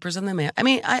some papers in the mail. I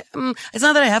mean, it's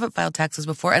not that I haven't filed taxes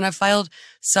before, and I filed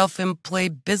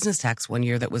self-employed business tax one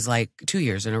year that was 2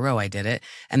 years in a row I did it,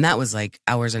 and that was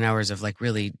hours and hours of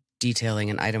really detailing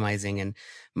and itemizing, and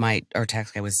our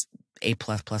tax guy was A++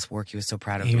 work. He was so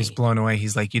proud of me. He was blown away.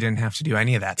 He's like, you didn't have to do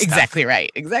any of that stuff. Exactly right.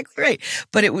 Exactly right.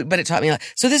 But it taught me a lot.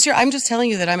 So this year, I'm just telling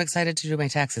you that I'm excited to do my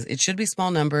taxes. It should be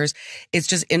small numbers. It's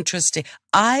just interesting.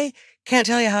 I can't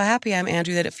tell you how happy I am,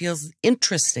 Andrew, that it feels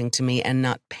interesting to me and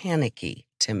not panicky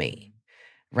to me.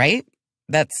 Right?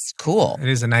 That's cool. It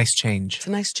is a nice change. It's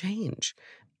a nice change.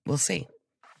 We'll see.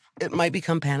 It might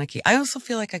become panicky. I also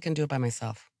feel like I can do it by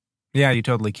myself. Yeah, you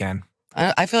totally can.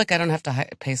 I feel like I don't have to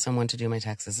pay someone to do my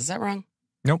taxes. Is that wrong?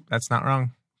 Nope, that's not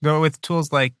wrong. Though with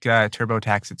tools like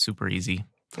TurboTax, it's super easy.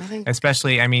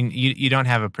 Especially, I mean, you don't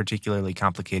have a particularly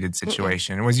complicated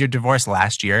situation. Was your divorce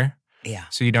last year? Yeah.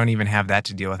 So you don't even have that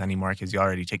to deal with anymore because you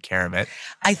already took care of it.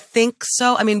 I think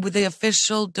so. I mean, the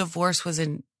official divorce was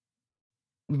in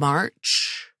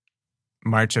March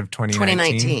of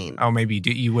 2019. Oh, maybe you would have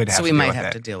to deal with it. So we might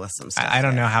have to deal with some stuff. I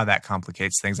don't know how that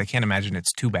complicates things. I can't imagine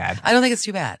it's too bad. I don't think it's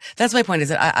too bad. That's my point, is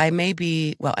that I may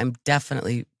be, I'm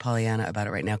definitely Pollyanna about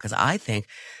it right now because I think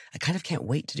I kind of can't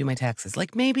wait to do my taxes.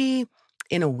 Maybe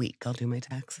in a week I'll do my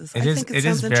taxes. It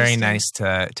is very nice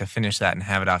to finish that and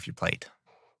have it off your plate.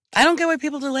 I don't get why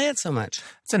people delay it so much.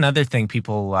 It's another thing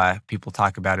people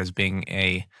talk about as being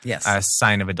a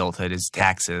sign of adulthood is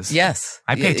taxes. Yes.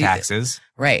 I pay taxes.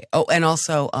 Right. Oh, and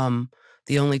also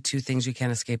the only 2 things you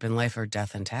can't escape in life are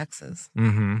death and taxes.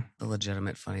 The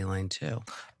legitimate funny line too.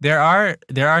 There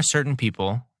are certain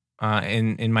people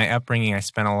in my upbringing. I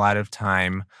spent a lot of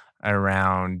time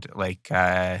around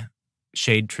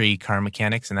shade tree car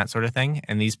mechanics and that sort of thing.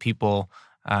 And these people,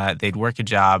 they'd work a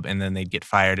job and then they'd get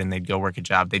fired and they'd go work a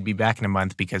job. They'd be back in a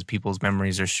month because people's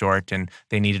memories are short and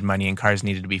they needed money and cars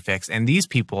needed to be fixed. And these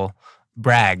people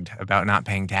bragged about not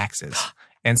paying taxes.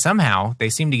 And somehow they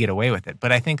seemed to get away with it.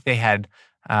 But I think they had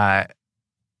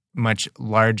much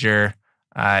larger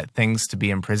things to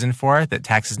be in prison for that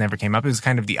taxes never came up. It was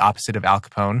kind of the opposite of Al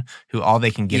Capone, who all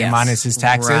they can get him on is his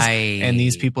taxes. Right. And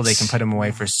these people, they can put him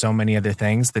away for so many other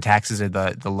things. The taxes are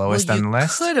the lowest on the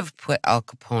list. You could have put Al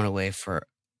Capone away for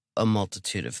a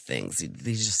multitude of things. He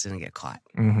just didn't get caught.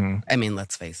 I mean,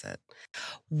 let's face it.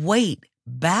 Wait,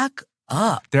 back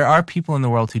up. There are people in the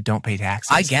world who don't pay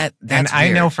taxes. I get that. And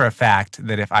I know for a fact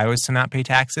that if I was to not pay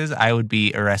taxes, I would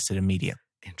be arrested immediately.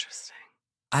 Interesting.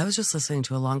 I was just listening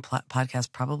to a long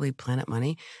podcast, probably Planet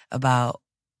Money, about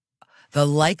the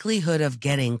likelihood of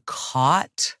getting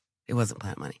caught. It wasn't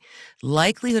Planet Money.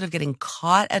 Likelihood of getting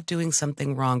caught at doing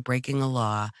something wrong, breaking a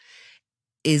law,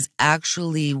 is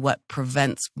actually what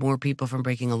prevents more people from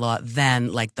breaking a law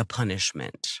than like the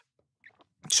punishment.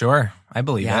 Sure, I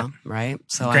believe it. Right.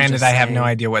 So granted, I have no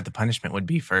idea what the punishment would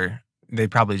be for. They'd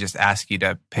probably just ask you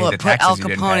to pay the taxes Al you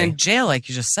didn't Capone pay. in jail, like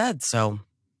you just said. So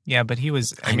yeah, but he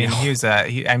was.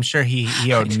 I'm sure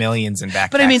he owed millions in back.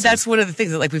 But taxes. I mean, that's one of the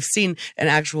things that like we've seen an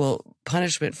actual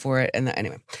punishment for it. And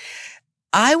anyway,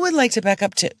 I would like to back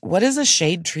up to what is a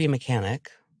shade tree mechanic?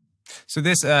 So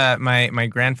this, my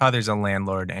grandfather's a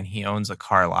landlord and he owns a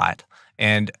car lot.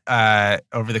 And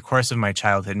over the course of my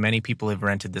childhood, many people have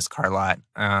rented this car lot.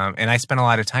 And I spent a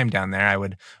lot of time down there. I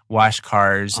would wash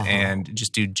cars and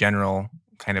just do general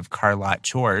kind of car lot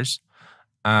chores.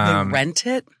 They rent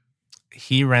it?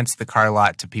 He rents the car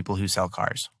lot to people who sell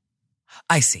cars.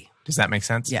 I see. Does that make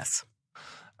sense? Yes.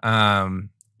 And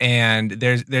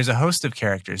there's a host of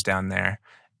characters down there.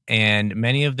 And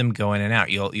many of them go in and out.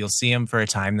 You'll see them for a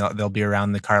time. They'll be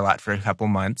around the car lot for a couple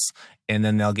months, and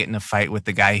then they'll get in a fight with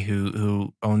the guy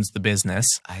who owns the business.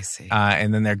 I see.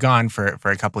 And then they're gone for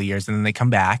a couple of years, and then they come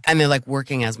back. And they're like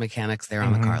working as mechanics there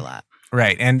on the car lot.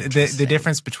 Right. And the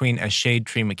difference between a shade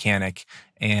tree mechanic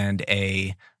and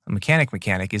a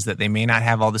mechanic is that they may not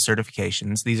have all the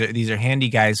certifications. These are handy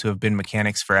guys who have been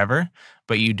mechanics forever,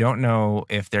 but you don't know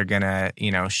if they're gonna,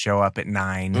 show up at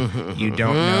 9. You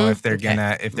don't know if they're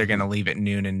gonna leave at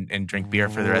noon and drink beer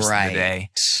for the rest of the day.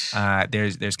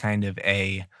 There's kind of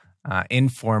a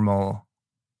informal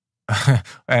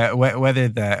whether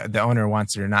the owner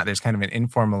wants it or not, there's kind of an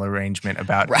informal arrangement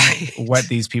about what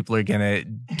these people are gonna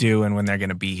do and when they're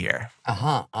gonna be here.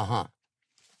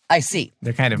 I see.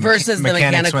 They're kind of versus the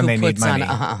mechanic when who they need puts money.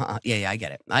 on. Yeah, I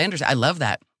get it. I understand. I love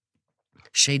that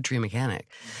shade tree mechanic.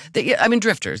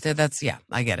 Drifters.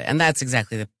 I get it. And that's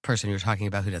exactly the person you're talking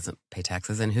about who doesn't pay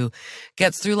taxes and who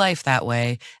gets through life that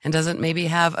way and doesn't maybe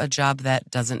have a job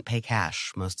that doesn't pay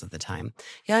cash most of the time.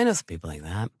 Yeah, I know some people like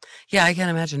that. Yeah, I can't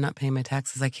imagine not paying my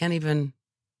taxes. I can't even.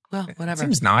 Well, whatever. It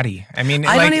seems naughty. I mean,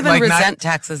 I don't even resent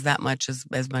taxes that much as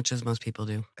much as most people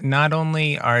do. Not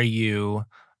only are you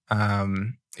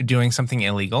doing something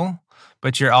illegal,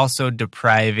 but you're also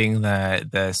depriving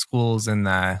the schools and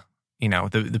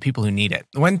the people who need it.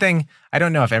 One thing, I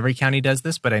don't know if every county does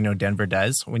this, but I know Denver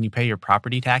does. When you pay your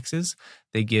property taxes,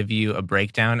 they give you a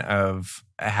breakdown of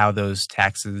how those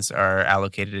taxes are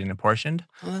allocated and apportioned.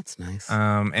 Oh, that's nice.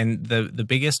 And the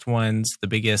biggest ones, the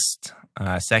biggest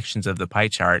sections of the pie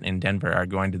chart in Denver are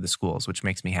going to the schools, which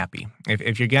makes me happy.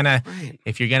 If you're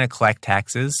gonna collect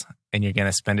taxes and you're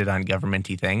gonna spend it on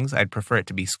government-y things, I'd prefer it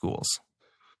to be schools.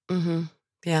 Mm-hmm.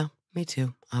 Yeah, me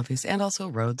too, obviously, and also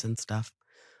roads and stuff.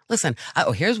 Listen,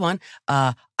 here's one.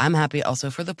 I'm happy also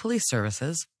for the police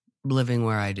services, living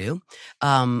where I do.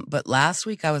 But last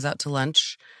week I was out to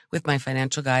lunch with my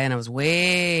financial guy, and I was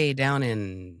way down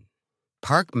in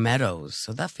Park Meadows,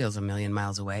 so that feels a million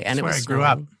miles away. And That's it was where I grew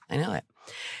up. I know it.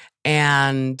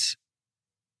 And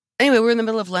anyway, we were in the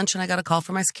middle of lunch, and I got a call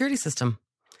from my security system.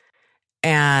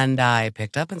 And I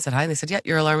picked up and said hi. And they said, yeah,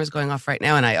 your alarm is going off right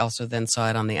now. And I also then saw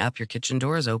it on the app, your kitchen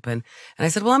door is open. And I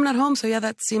said, well, I'm not home. So yeah,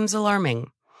 that seems alarming.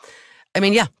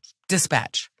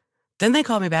 Dispatch. Then they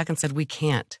called me back and said, we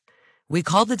can't. We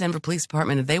called the Denver Police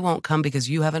Department and they won't come because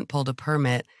you haven't pulled a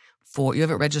permit you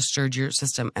haven't registered your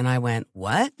system. And I went,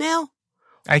 what now?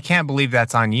 I can't believe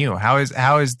that's on you. How is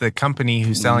the company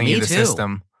who's selling you the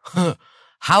system?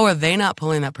 How are they not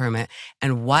pulling that permit?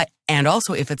 And why? And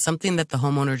also, if it's something that the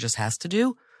homeowner just has to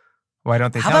do, why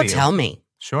don't they tell you? How about tell me?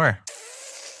 Sure.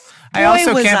 Boy, I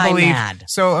also was can't I believe. mad.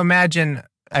 So imagine.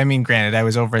 I mean, granted, I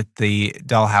was over at the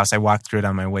dollhouse. I walked through it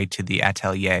on my way to the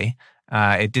atelier.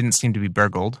 It didn't seem to be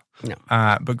burgled. No.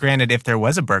 But granted, if there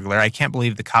was a burglar, I can't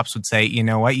believe the cops would say, you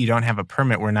know what, you don't have a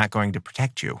permit. We're not going to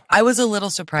protect you. I was a little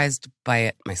surprised by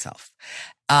it myself.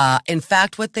 In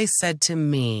fact, what they said to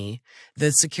me,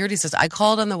 the security system, I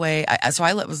called on the way.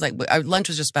 Lunch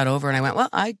was just about over and I went, well,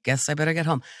 I guess I better get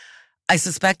home. I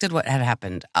suspected what had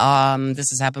happened.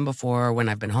 This has happened before when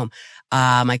I've been home.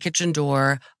 My kitchen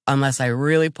door, unless I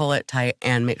really pull it tight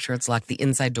and make sure it's locked, the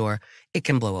inside door, it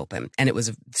can blow open. And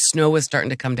snow was starting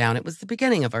to come down. It was the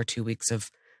beginning of our 2 weeks of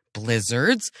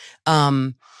blizzards.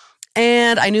 And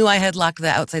I knew I had locked the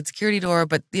outside security door,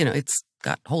 but it's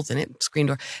got holes in it, screen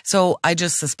door. So I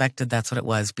just suspected that's what it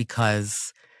was because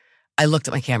I looked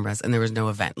at my cameras and there was no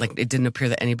event. Like it didn't appear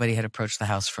that anybody had approached the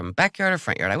house from backyard or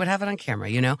front yard. I would have it on camera,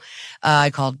 you know? I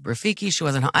called Rafiki. She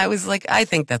wasn't home. I was like, I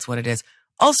think that's what it is.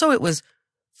 Also, it was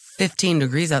 15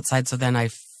 degrees outside. So then I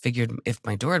figured if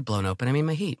my door had blown open, I mean,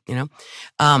 my heat, you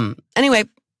know? Anyway,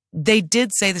 they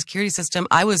did say the security system.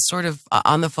 I was sort of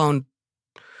on the phone.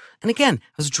 And again,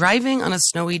 I was driving on a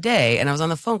snowy day and I was on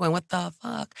the phone going, what the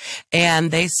fuck? And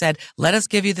they said, let us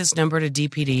give you this number to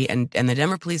DPD and the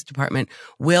Denver Police Department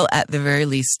will at the very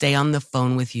least stay on the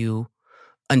phone with you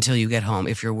until you get home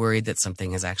if you're worried that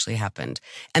something has actually happened.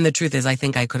 And the truth is, I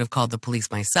think I could have called the police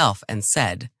myself and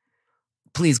said,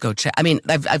 please go check. I mean,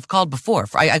 I've called before.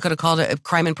 I could have called a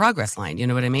crime in progress line. You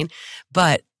know what I mean?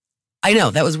 But I know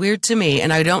that was weird to me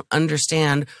and I don't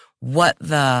understand what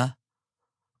the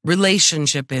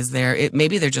relationship is there.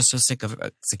 Maybe they're just so sick of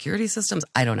security systems.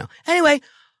 I don't know. Anyway,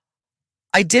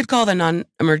 I did call the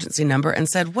non-emergency number and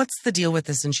said, what's the deal with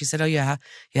this? And she said, oh, yeah,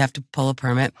 you have to pull a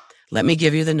permit. Let me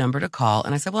give you the number to call.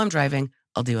 And I said, well, I'm driving.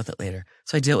 I'll deal with it later.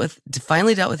 So I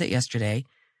finally dealt with it yesterday.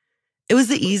 It was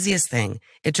the easiest thing.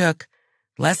 It took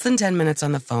less than 10 minutes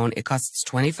on the phone. It costs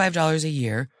 $25 a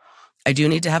year. I do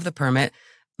need to have the permit.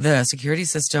 The security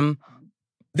system,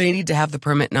 they need to have the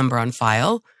permit number on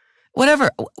file.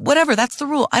 Whatever, that's the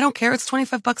rule. I don't care. It's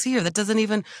 $25 a year. That doesn't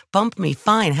even bump me.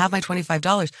 Fine, have my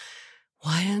 $25.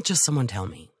 Why didn't just someone tell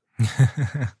me?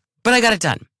 But I got it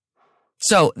done.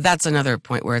 So that's another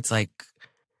point where it's like,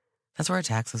 that's where our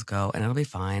taxes go and it'll be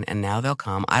fine. And now they'll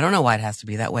come. I don't know why it has to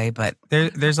be that way, but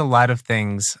there's a lot of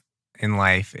things in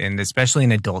life, and especially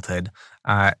in adulthood,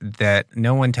 that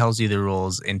no one tells you the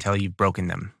rules until you've broken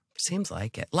them. Seems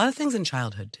like it. A lot of things in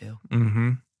childhood too.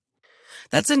 Mm-hmm.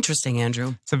 That's interesting,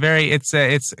 Andrew.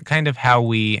 It's kind of how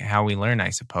we learn, I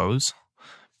suppose.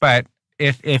 But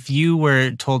if you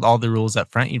were told all the rules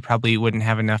up front, you probably wouldn't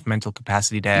have enough mental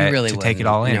capacity to take it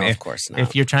all in. No, of course not.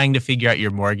 If you're trying to figure out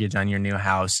your mortgage on your new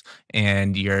house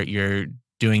and you're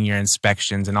doing your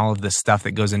inspections and all of the stuff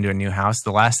that goes into a new house,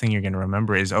 the last thing you're going to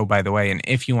remember is, oh, by the way, and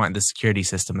if you want the security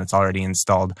system that's already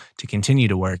installed to continue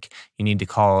to work, you need to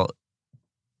call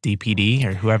DPD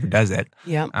or whoever does it,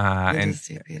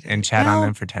 and chat on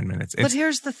them for 10 minutes. But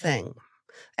here's the thing.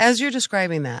 As you're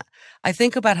describing that, I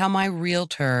think about how my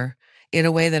realtor, in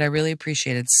a way that I really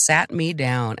appreciated, sat me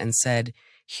down and said,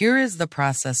 here is the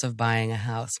process of buying a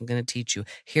house. I'm going to teach you.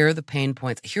 Here are the pain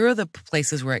points. Here are the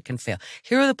places where it can fail.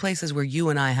 Here are the places where you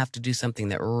and I have to do something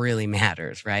that really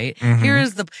matters, right? Mm-hmm.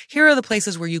 Here are the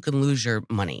places where you can lose your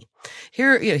money.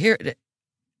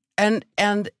 And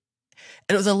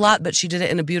it was a lot, but she did it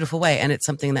in a beautiful way, and it's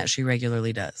something that she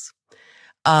regularly does.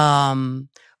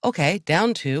 Okay,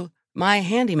 down to my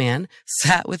handyman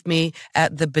sat with me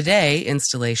at the bidet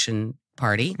installation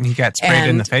party. He got sprayed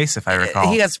in the face, if I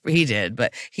recall. He did,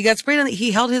 but he got sprayed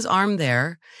he held his arm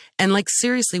there, and like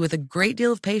seriously, with a great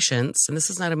deal of patience, and this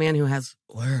is not a man who has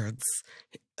words,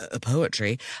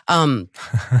 poetry, he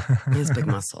has big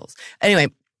muscles. Anyway,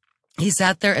 he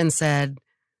sat there and said,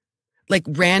 like,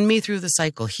 ran me through the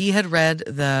cycle. He had read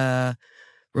the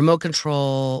remote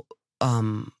control,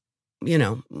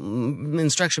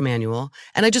 instruction manual.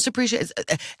 And I just appreciate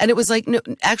it. And it was like, no,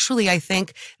 actually, I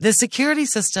think the security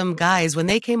system guys, when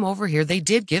they came over here, they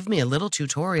did give me a little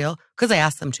tutorial because I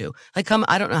asked them to. Like,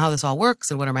 I don't know how this all works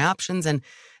and what are my options. And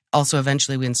also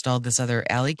eventually we installed this other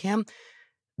alley cam.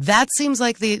 That seems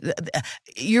like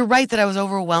you're right that I was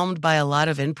overwhelmed by a lot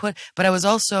of input, but I was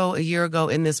also a year ago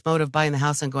in this mode of buying the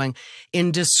house and going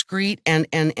in discreet and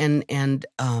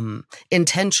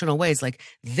intentional ways. Like,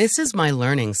 this is my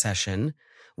learning session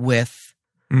with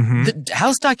the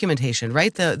house documentation,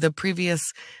 right? The previous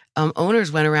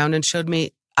owners went around and showed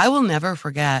me. I will never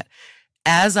forget,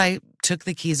 as I took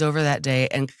the keys over that day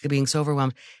and being so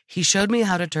overwhelmed, he showed me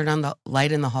how to turn on the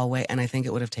light in the hallway, and I think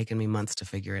it would have taken me months to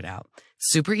figure it out.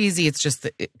 Super easy. It's just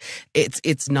that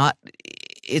it's not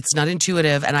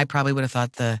intuitive, and I probably would have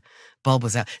thought the bulb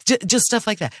was out. Just stuff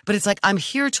like that. But it's like, I'm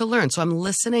here to learn, so I'm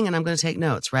listening and I'm going to take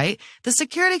notes, right? The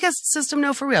security system,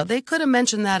 no, for real. They could have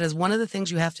mentioned that as one of the things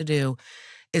you have to do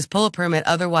is pull a permit.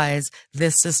 Otherwise,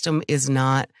 this system is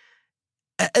not.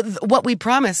 What we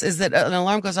promise is that an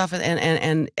alarm goes off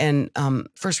and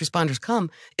first responders come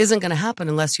isn't going to happen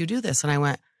unless you do this. And I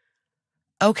went,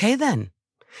 okay, then.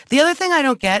 The other thing I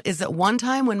don't get is that one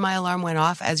time when my alarm went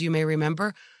off, as you may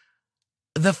remember,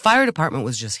 the fire department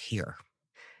was just here.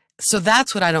 So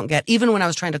that's what I don't get, even when I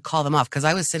was trying to call them off, because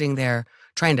I was sitting there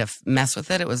trying to mess with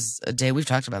it. It was a day we've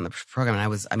talked about in the program,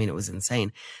 and it was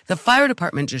insane. The fire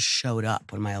department just showed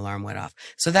up when my alarm went off.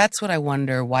 So that's what I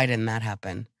wonder, why didn't that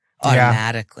happen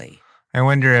automatically? Yeah. I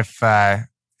wonder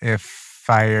if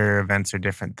fire events are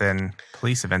different than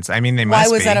police events? I mean, they Why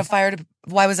must was be. that a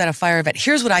fire event?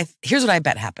 Here's what I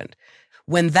bet happened.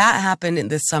 When that happened in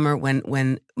this summer,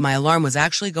 when my alarm was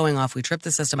actually going off, we tripped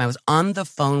the system. I was on the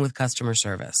phone with customer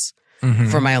service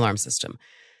for my alarm system.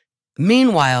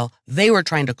 Meanwhile, they were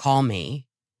trying to call me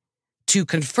to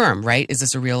confirm, right? Is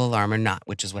this a real alarm or not?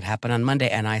 Which is what happened on Monday.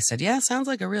 And I said, yeah, sounds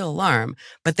like a real alarm.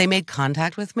 But they made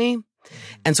contact with me.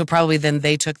 And so probably then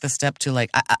they took the step to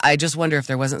like, I just wonder if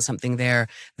there wasn't something there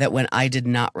that when I did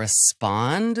not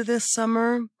respond this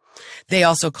summer, they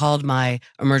also called my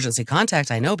emergency contact.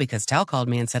 I know because Tal called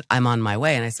me and said, I'm on my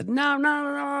way. And I said, no.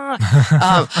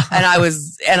 And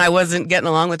I wasn't getting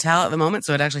along with Tal at the moment.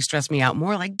 So it actually stressed me out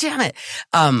more. Like, damn it.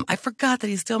 I forgot that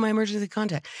he's still my emergency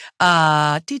contact.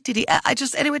 Anyway,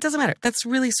 it doesn't matter. That's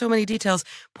really so many details.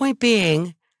 Point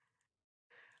being,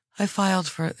 I filed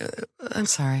for, I'm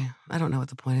sorry. I don't know what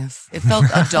the point is. It felt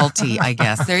adulty, I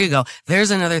guess. There you go.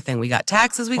 There's another thing. We got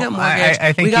taxes, we got mortgage,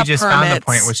 I think we got you just permits. found the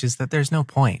point, which is that there's no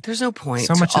point. There's no point.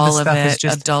 So much to of all this stuff of it, is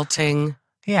just adulting.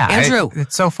 Yeah, Andrew.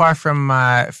 It's so far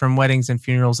from weddings and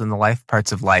funerals and the life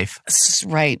parts of life.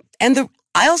 Right. And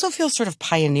I also feel sort of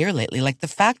pioneer lately. Like the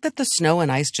fact that the snow and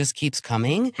ice just keeps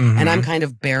coming and I'm kind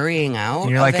of burying out.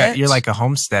 You're like a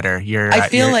homesteader. You're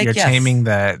taming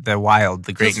the wild,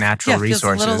 the great natural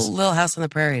resources. Feels a little house on the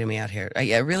prairie to me out here.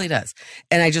 It really does.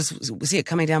 And I just see it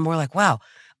coming down more like, wow,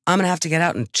 I'm going to have to get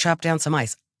out and chop down some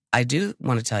ice. I do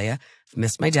want to tell you, I've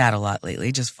missed my dad a lot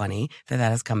lately. Just funny that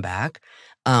has come back.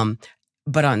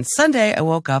 But on Sunday, I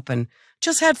woke up and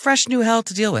just had fresh new hell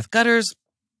to deal with. Gutters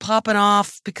popping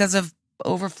off because of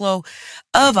overflow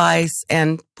of ice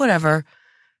and whatever.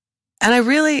 And I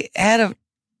really had a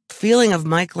feeling of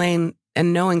Mike Lane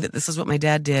and knowing that this is what my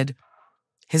dad did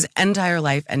his entire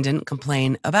life and didn't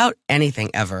complain about anything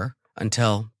ever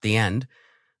until the end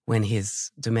when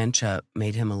his dementia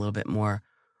made him a little bit more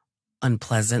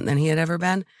unpleasant than he had ever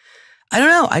been. I don't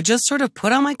know. I just sort of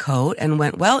put on my coat and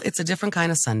went, well, it's a different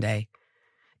kind of Sunday.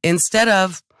 Instead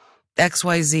of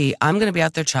XYZ, I'm going to be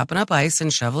out there chopping up ice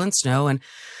and shoveling snow and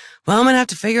well, I'm going to have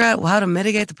to figure out how to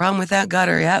mitigate the problem with that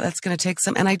gutter. Yeah, that's going to take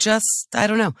some. And I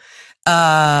don't know.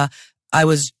 I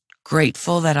was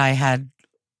grateful that I had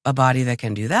a body that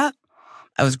can do that.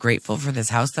 I was grateful for this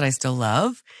house that I still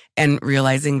love and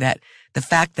realizing that the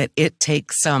fact that it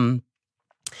takes some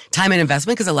time and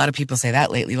investment, because a lot of people say that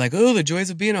lately, like, oh, the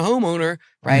joys of being a homeowner,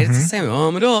 right? It's the same. Oh,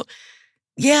 I'm an adult.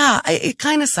 Yeah, it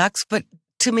kind of sucks, but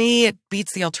to me, it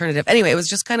beats the alternative. Anyway, it was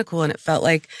just kind of cool. And it felt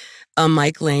like a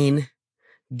Mike Lane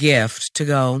gift to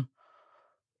go,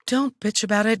 don't bitch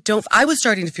about it. I was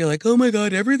starting to feel like, oh my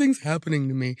God, everything's happening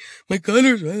to me. My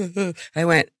gutters. I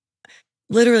went,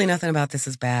 literally nothing about this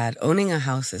is bad. Owning a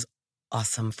house is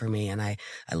awesome for me. And I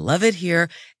love it here.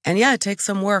 And yeah, it takes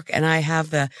some work and I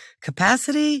have the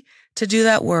capacity to do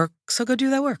that work. So go do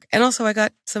that work. And also I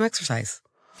got some exercise.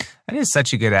 That is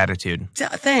such a good attitude.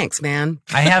 Thanks, man.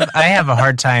 I have a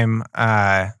hard time,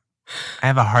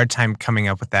 coming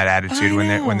up with that attitude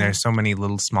when there's so many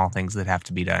little small things that have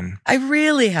to be done. I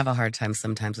really have a hard time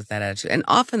sometimes with that attitude. And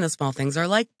often the small things are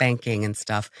like banking and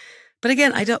stuff. But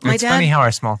again, It's funny how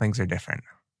our small things are different.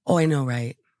 Oh, I know,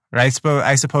 right? I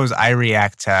suppose I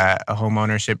react to home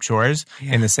ownership chores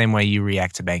in the same way you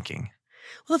react to banking.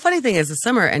 Well, the funny thing is, this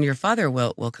summer, and your father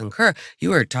will concur, you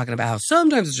were talking about how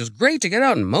sometimes it's just great to get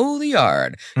out and mow the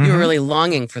yard. You were really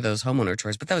longing for those homeowner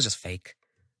chores, but that was just fake.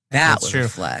 That's was true. A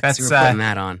flex. You were putting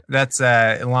that on. That's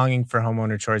longing for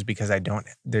homeowner chores because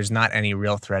there's not any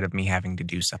real threat of me having to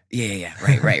do something. Yeah.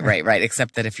 Right.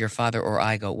 Except that if your father or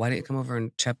I go, why don't you come over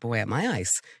and chip away at my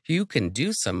ice? You can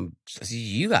do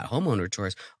you got homeowner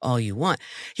chores all you want.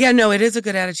 Yeah, no, it is a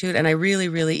good attitude. And I really,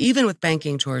 really, even with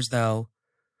banking chores though,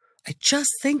 I just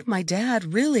think my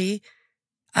dad really,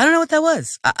 I don't know what that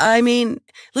was. I mean,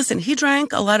 listen, he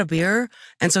drank a lot of beer.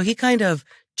 And so he kind of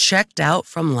checked out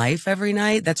from life every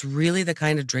night. That's really the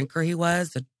kind of drinker he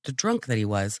was, the drunk that he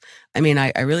was. I mean,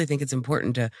 I really think it's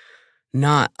important to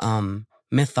not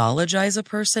mythologize a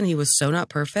person. He was so not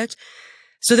perfect.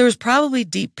 So there was probably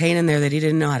deep pain in there that he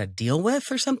didn't know how to deal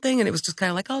with or something. And it was just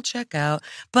kind of like, I'll check out.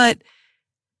 But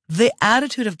the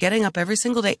attitude of getting up every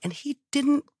single day, and he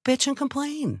didn't bitch and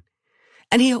complain.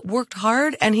 And he worked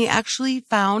hard and he actually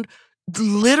found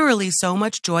literally so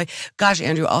much joy. Gosh,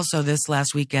 Andrew, also this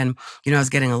last weekend, I was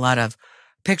getting a lot of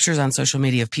pictures on social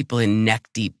media of people in neck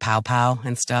deep pow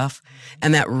and stuff.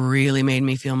 And that really made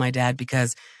me feel my dad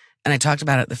because, and I talked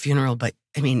about it at the funeral, but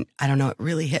I mean, I don't know, it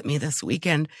really hit me this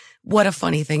weekend. What a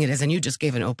funny thing it is. And you just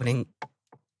gave an opening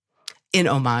in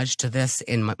homage to this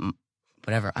in my,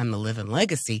 whatever, I'm the living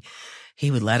legacy.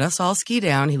 He would let us all ski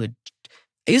down. He would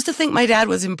I used to think my dad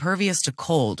was impervious to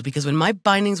cold because when my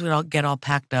bindings would all get all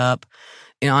packed up,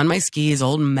 on my skis,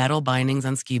 old metal bindings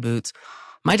on ski boots,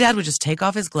 my dad would just take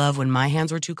off his glove when my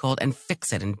hands were too cold and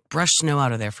fix it and brush snow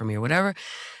out of there for me or whatever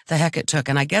the heck it took.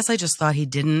 And I guess I just thought he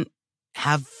didn't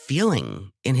have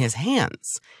feeling in his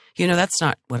hands. That's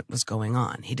not what was going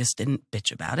on. He just didn't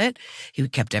bitch about it. He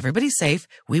kept everybody safe.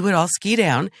 We would all ski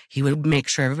down. He would make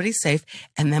sure everybody's safe.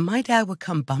 And then my dad would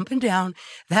come bumping down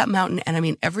that mountain. And I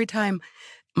mean, every time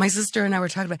my sister and I were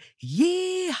talking about,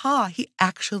 yee-haw, he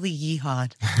actually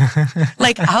yee-hawed.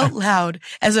 Like out loud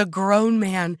as a grown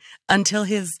man until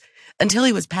he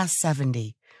was past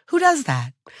 70. Who does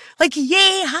that? Like,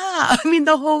 yee-haw. I mean,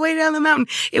 the whole way down the mountain.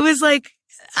 It was like,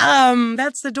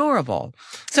 that's adorable.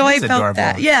 So I felt adorable.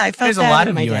 That. Yeah, I felt There's that. There's a lot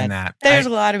of you in that. There's a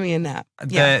lot of me in that.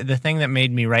 Yeah. The thing that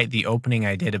made me write the opening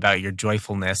I did about your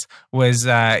joyfulness was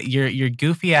your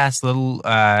goofy ass little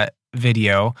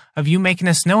video of you making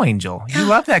a snow angel. You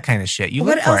love that kind of shit. You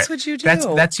what live for else it. Would you do?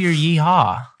 That's your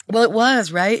yeehaw. Well, it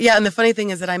was, right? Yeah, and the funny thing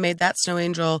is that I made that snow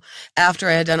angel after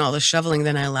I had done all the shoveling.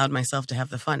 Then I allowed myself to have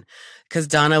the fun. Because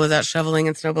Donna was out shoveling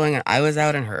and snowblowing, and I was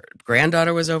out, and her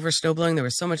granddaughter was over snowblowing. There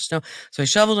was so much snow. So I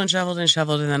shoveled and shoveled and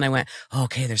shoveled, and then I went,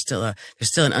 okay, there's still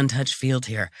an untouched field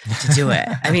here to do it.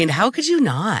 I mean, how could you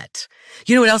not?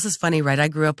 You know what else is funny, right? I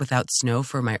grew up without snow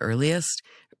for my earliest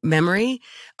memory.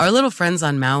 Our little friends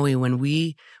on Maui, when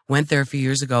we went there a few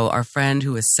years ago, our friend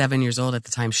who was 7 years old at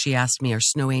the time, she asked me, are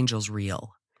snow angels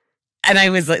real? And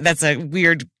I was like, that's a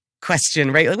weird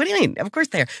question, right? Like, what do you mean? Of course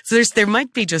they are. So there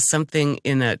might be just something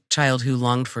in a child who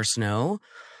longed for snow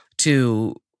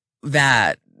to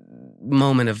that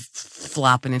moment of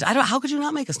flopping into. How could you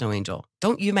not make a snow angel?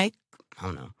 Don't you make? I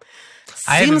don't know.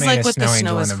 I haven't made a snow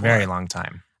angel in a very long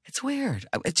time. It's weird.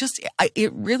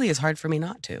 It really is hard for me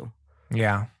not to.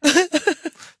 Yeah.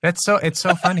 It's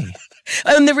so funny.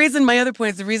 And my other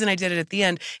point is the reason I did it at the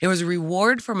end, it was a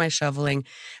reward for my shoveling,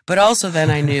 but also then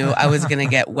I knew I was going to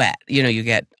get wet. You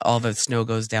get all the snow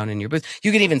goes down in your boots.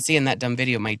 You can even see in that dumb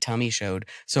video, my tummy showed.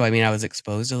 So, I mean, I was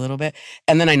exposed a little bit.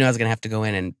 And then I knew I was going to have to go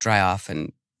in and dry off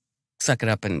and suck it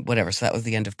up and whatever. So that was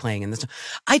the end of playing in the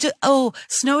snow.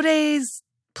 Snow days,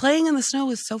 playing in the snow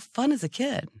was so fun as a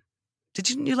kid. Did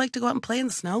you like to go out and play in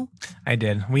the snow? I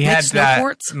did. We had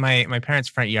snowports. My parents'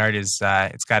 front yard is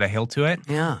it's got a hill to it.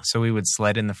 Yeah. So we would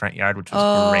sled in the front yard, which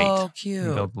was great. Oh, cute.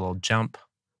 We built a little jump.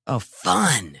 Oh,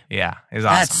 fun. Yeah, it was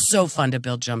awesome. That's so fun to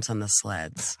build jumps on the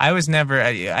sleds. I was never,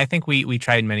 I think we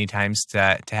tried many times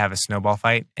to have a snowball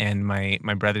fight, and my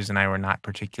brothers and I were not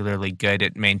particularly good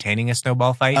at maintaining a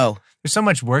snowball fight. Oh. There's so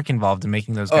much work involved in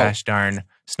making those gosh darn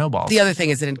snowballs. The other thing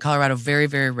is that in Colorado, very,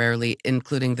 very rarely,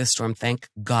 including this storm, thank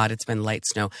God it's been light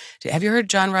snow. Have you heard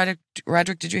John Roderick?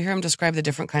 Did you hear him describe the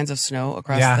different kinds of snow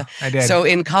across Yeah, I did. So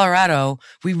in Colorado,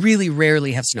 we really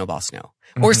rarely have snowball snow.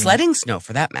 Or sledding snow,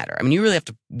 for that matter. I mean, you really have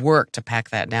to work to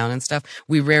pack that down and stuff.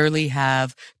 We rarely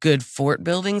have good fort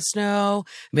building snow.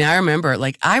 I mean, I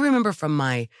remember from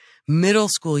my middle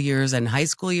school years and high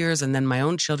school years and then my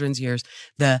own children's years,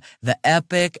 the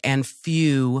epic and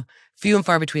few and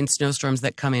far between snowstorms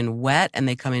that come in wet and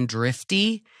they come in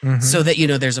drifty so that,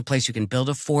 there's a place you can build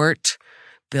a fort,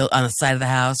 build on the side of the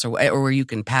house or where you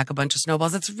can pack a bunch of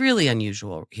snowballs. It's really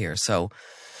unusual here.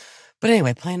 But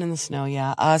anyway, playing in the snow,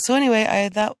 yeah. So anyway,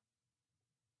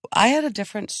 I had a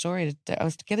different story. I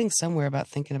was getting somewhere about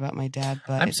thinking about my dad,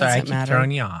 but I'm sorry, I keep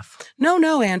throwing you off.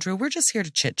 No, Andrew. We're just here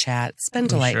to chit-chat. It's been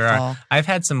delightful. Sure. I've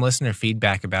had some listener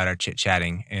feedback about our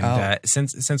chit-chatting, and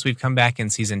since we've come back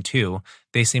in season 2,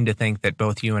 they seem to think that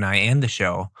both you and I and the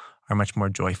show are much more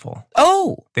joyful.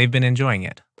 Oh! They've been enjoying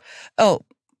it. Oh,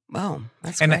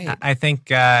 that's great. And I think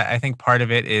part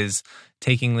of it is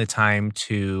taking the time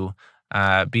to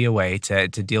be away to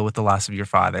deal with the loss of your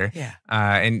father. Yeah.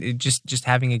 And just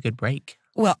having a good break.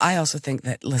 Well, I also think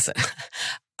that, listen,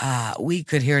 we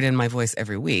could hear it in my voice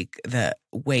every week, the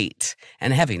weight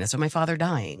and heaviness of my father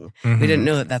dying. We didn't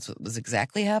know that that's what was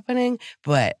exactly happening,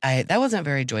 but that wasn't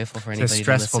very joyful for anybody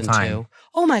to listen to.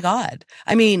 Oh my God.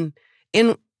 I mean,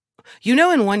 in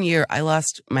 1 year, I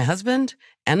lost my husband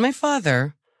and my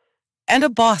father and a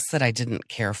boss that I didn't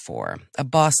care for, a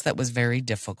boss that was very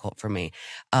difficult for me.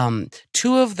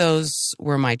 2 of those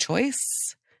were my choice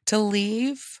to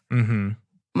leave.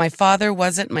 My father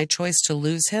wasn't my choice to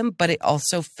lose him, but it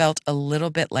also felt a little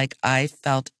bit like I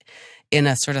felt in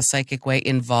a sort of psychic way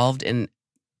involved in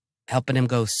helping him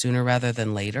go sooner rather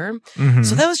than later.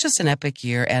 So that was just an epic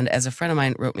year. And as a friend of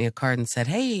mine wrote me a card and said,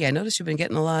 hey, I noticed you've been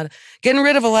getting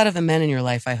rid of a lot of the men in your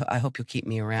life. I hope you'll keep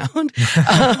me around.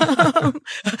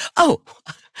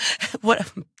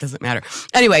 What doesn't matter.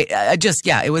 Anyway,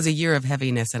 it was a year of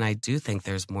heaviness, and I do think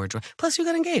there's more joy. Plus, you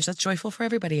got engaged. That's joyful for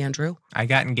everybody, Andrew. I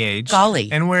got engaged. Golly.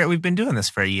 And we've been doing this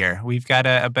for a year. We've got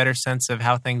a better sense of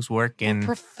how things work in...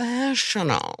 We're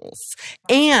professionals.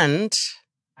 And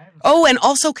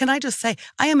also, can I just say,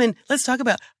 I am in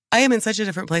such a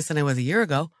different place than I was a year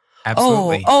ago.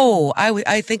 Absolutely.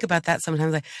 I think about that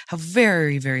sometimes. How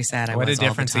very, very sad I was. What a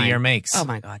difference a year makes. Oh,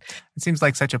 my God. It seems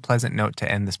like such a pleasant note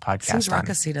to end this podcast Seems on.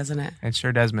 ruckusy, doesn't it? It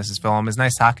sure does, Mrs. Filholm. It's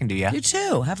nice talking to you. You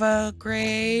too. Have a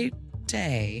great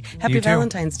day. Happy You too.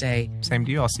 Valentine's Day. Same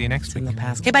to you. I'll see you next week. In the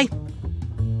past. Okay, bye.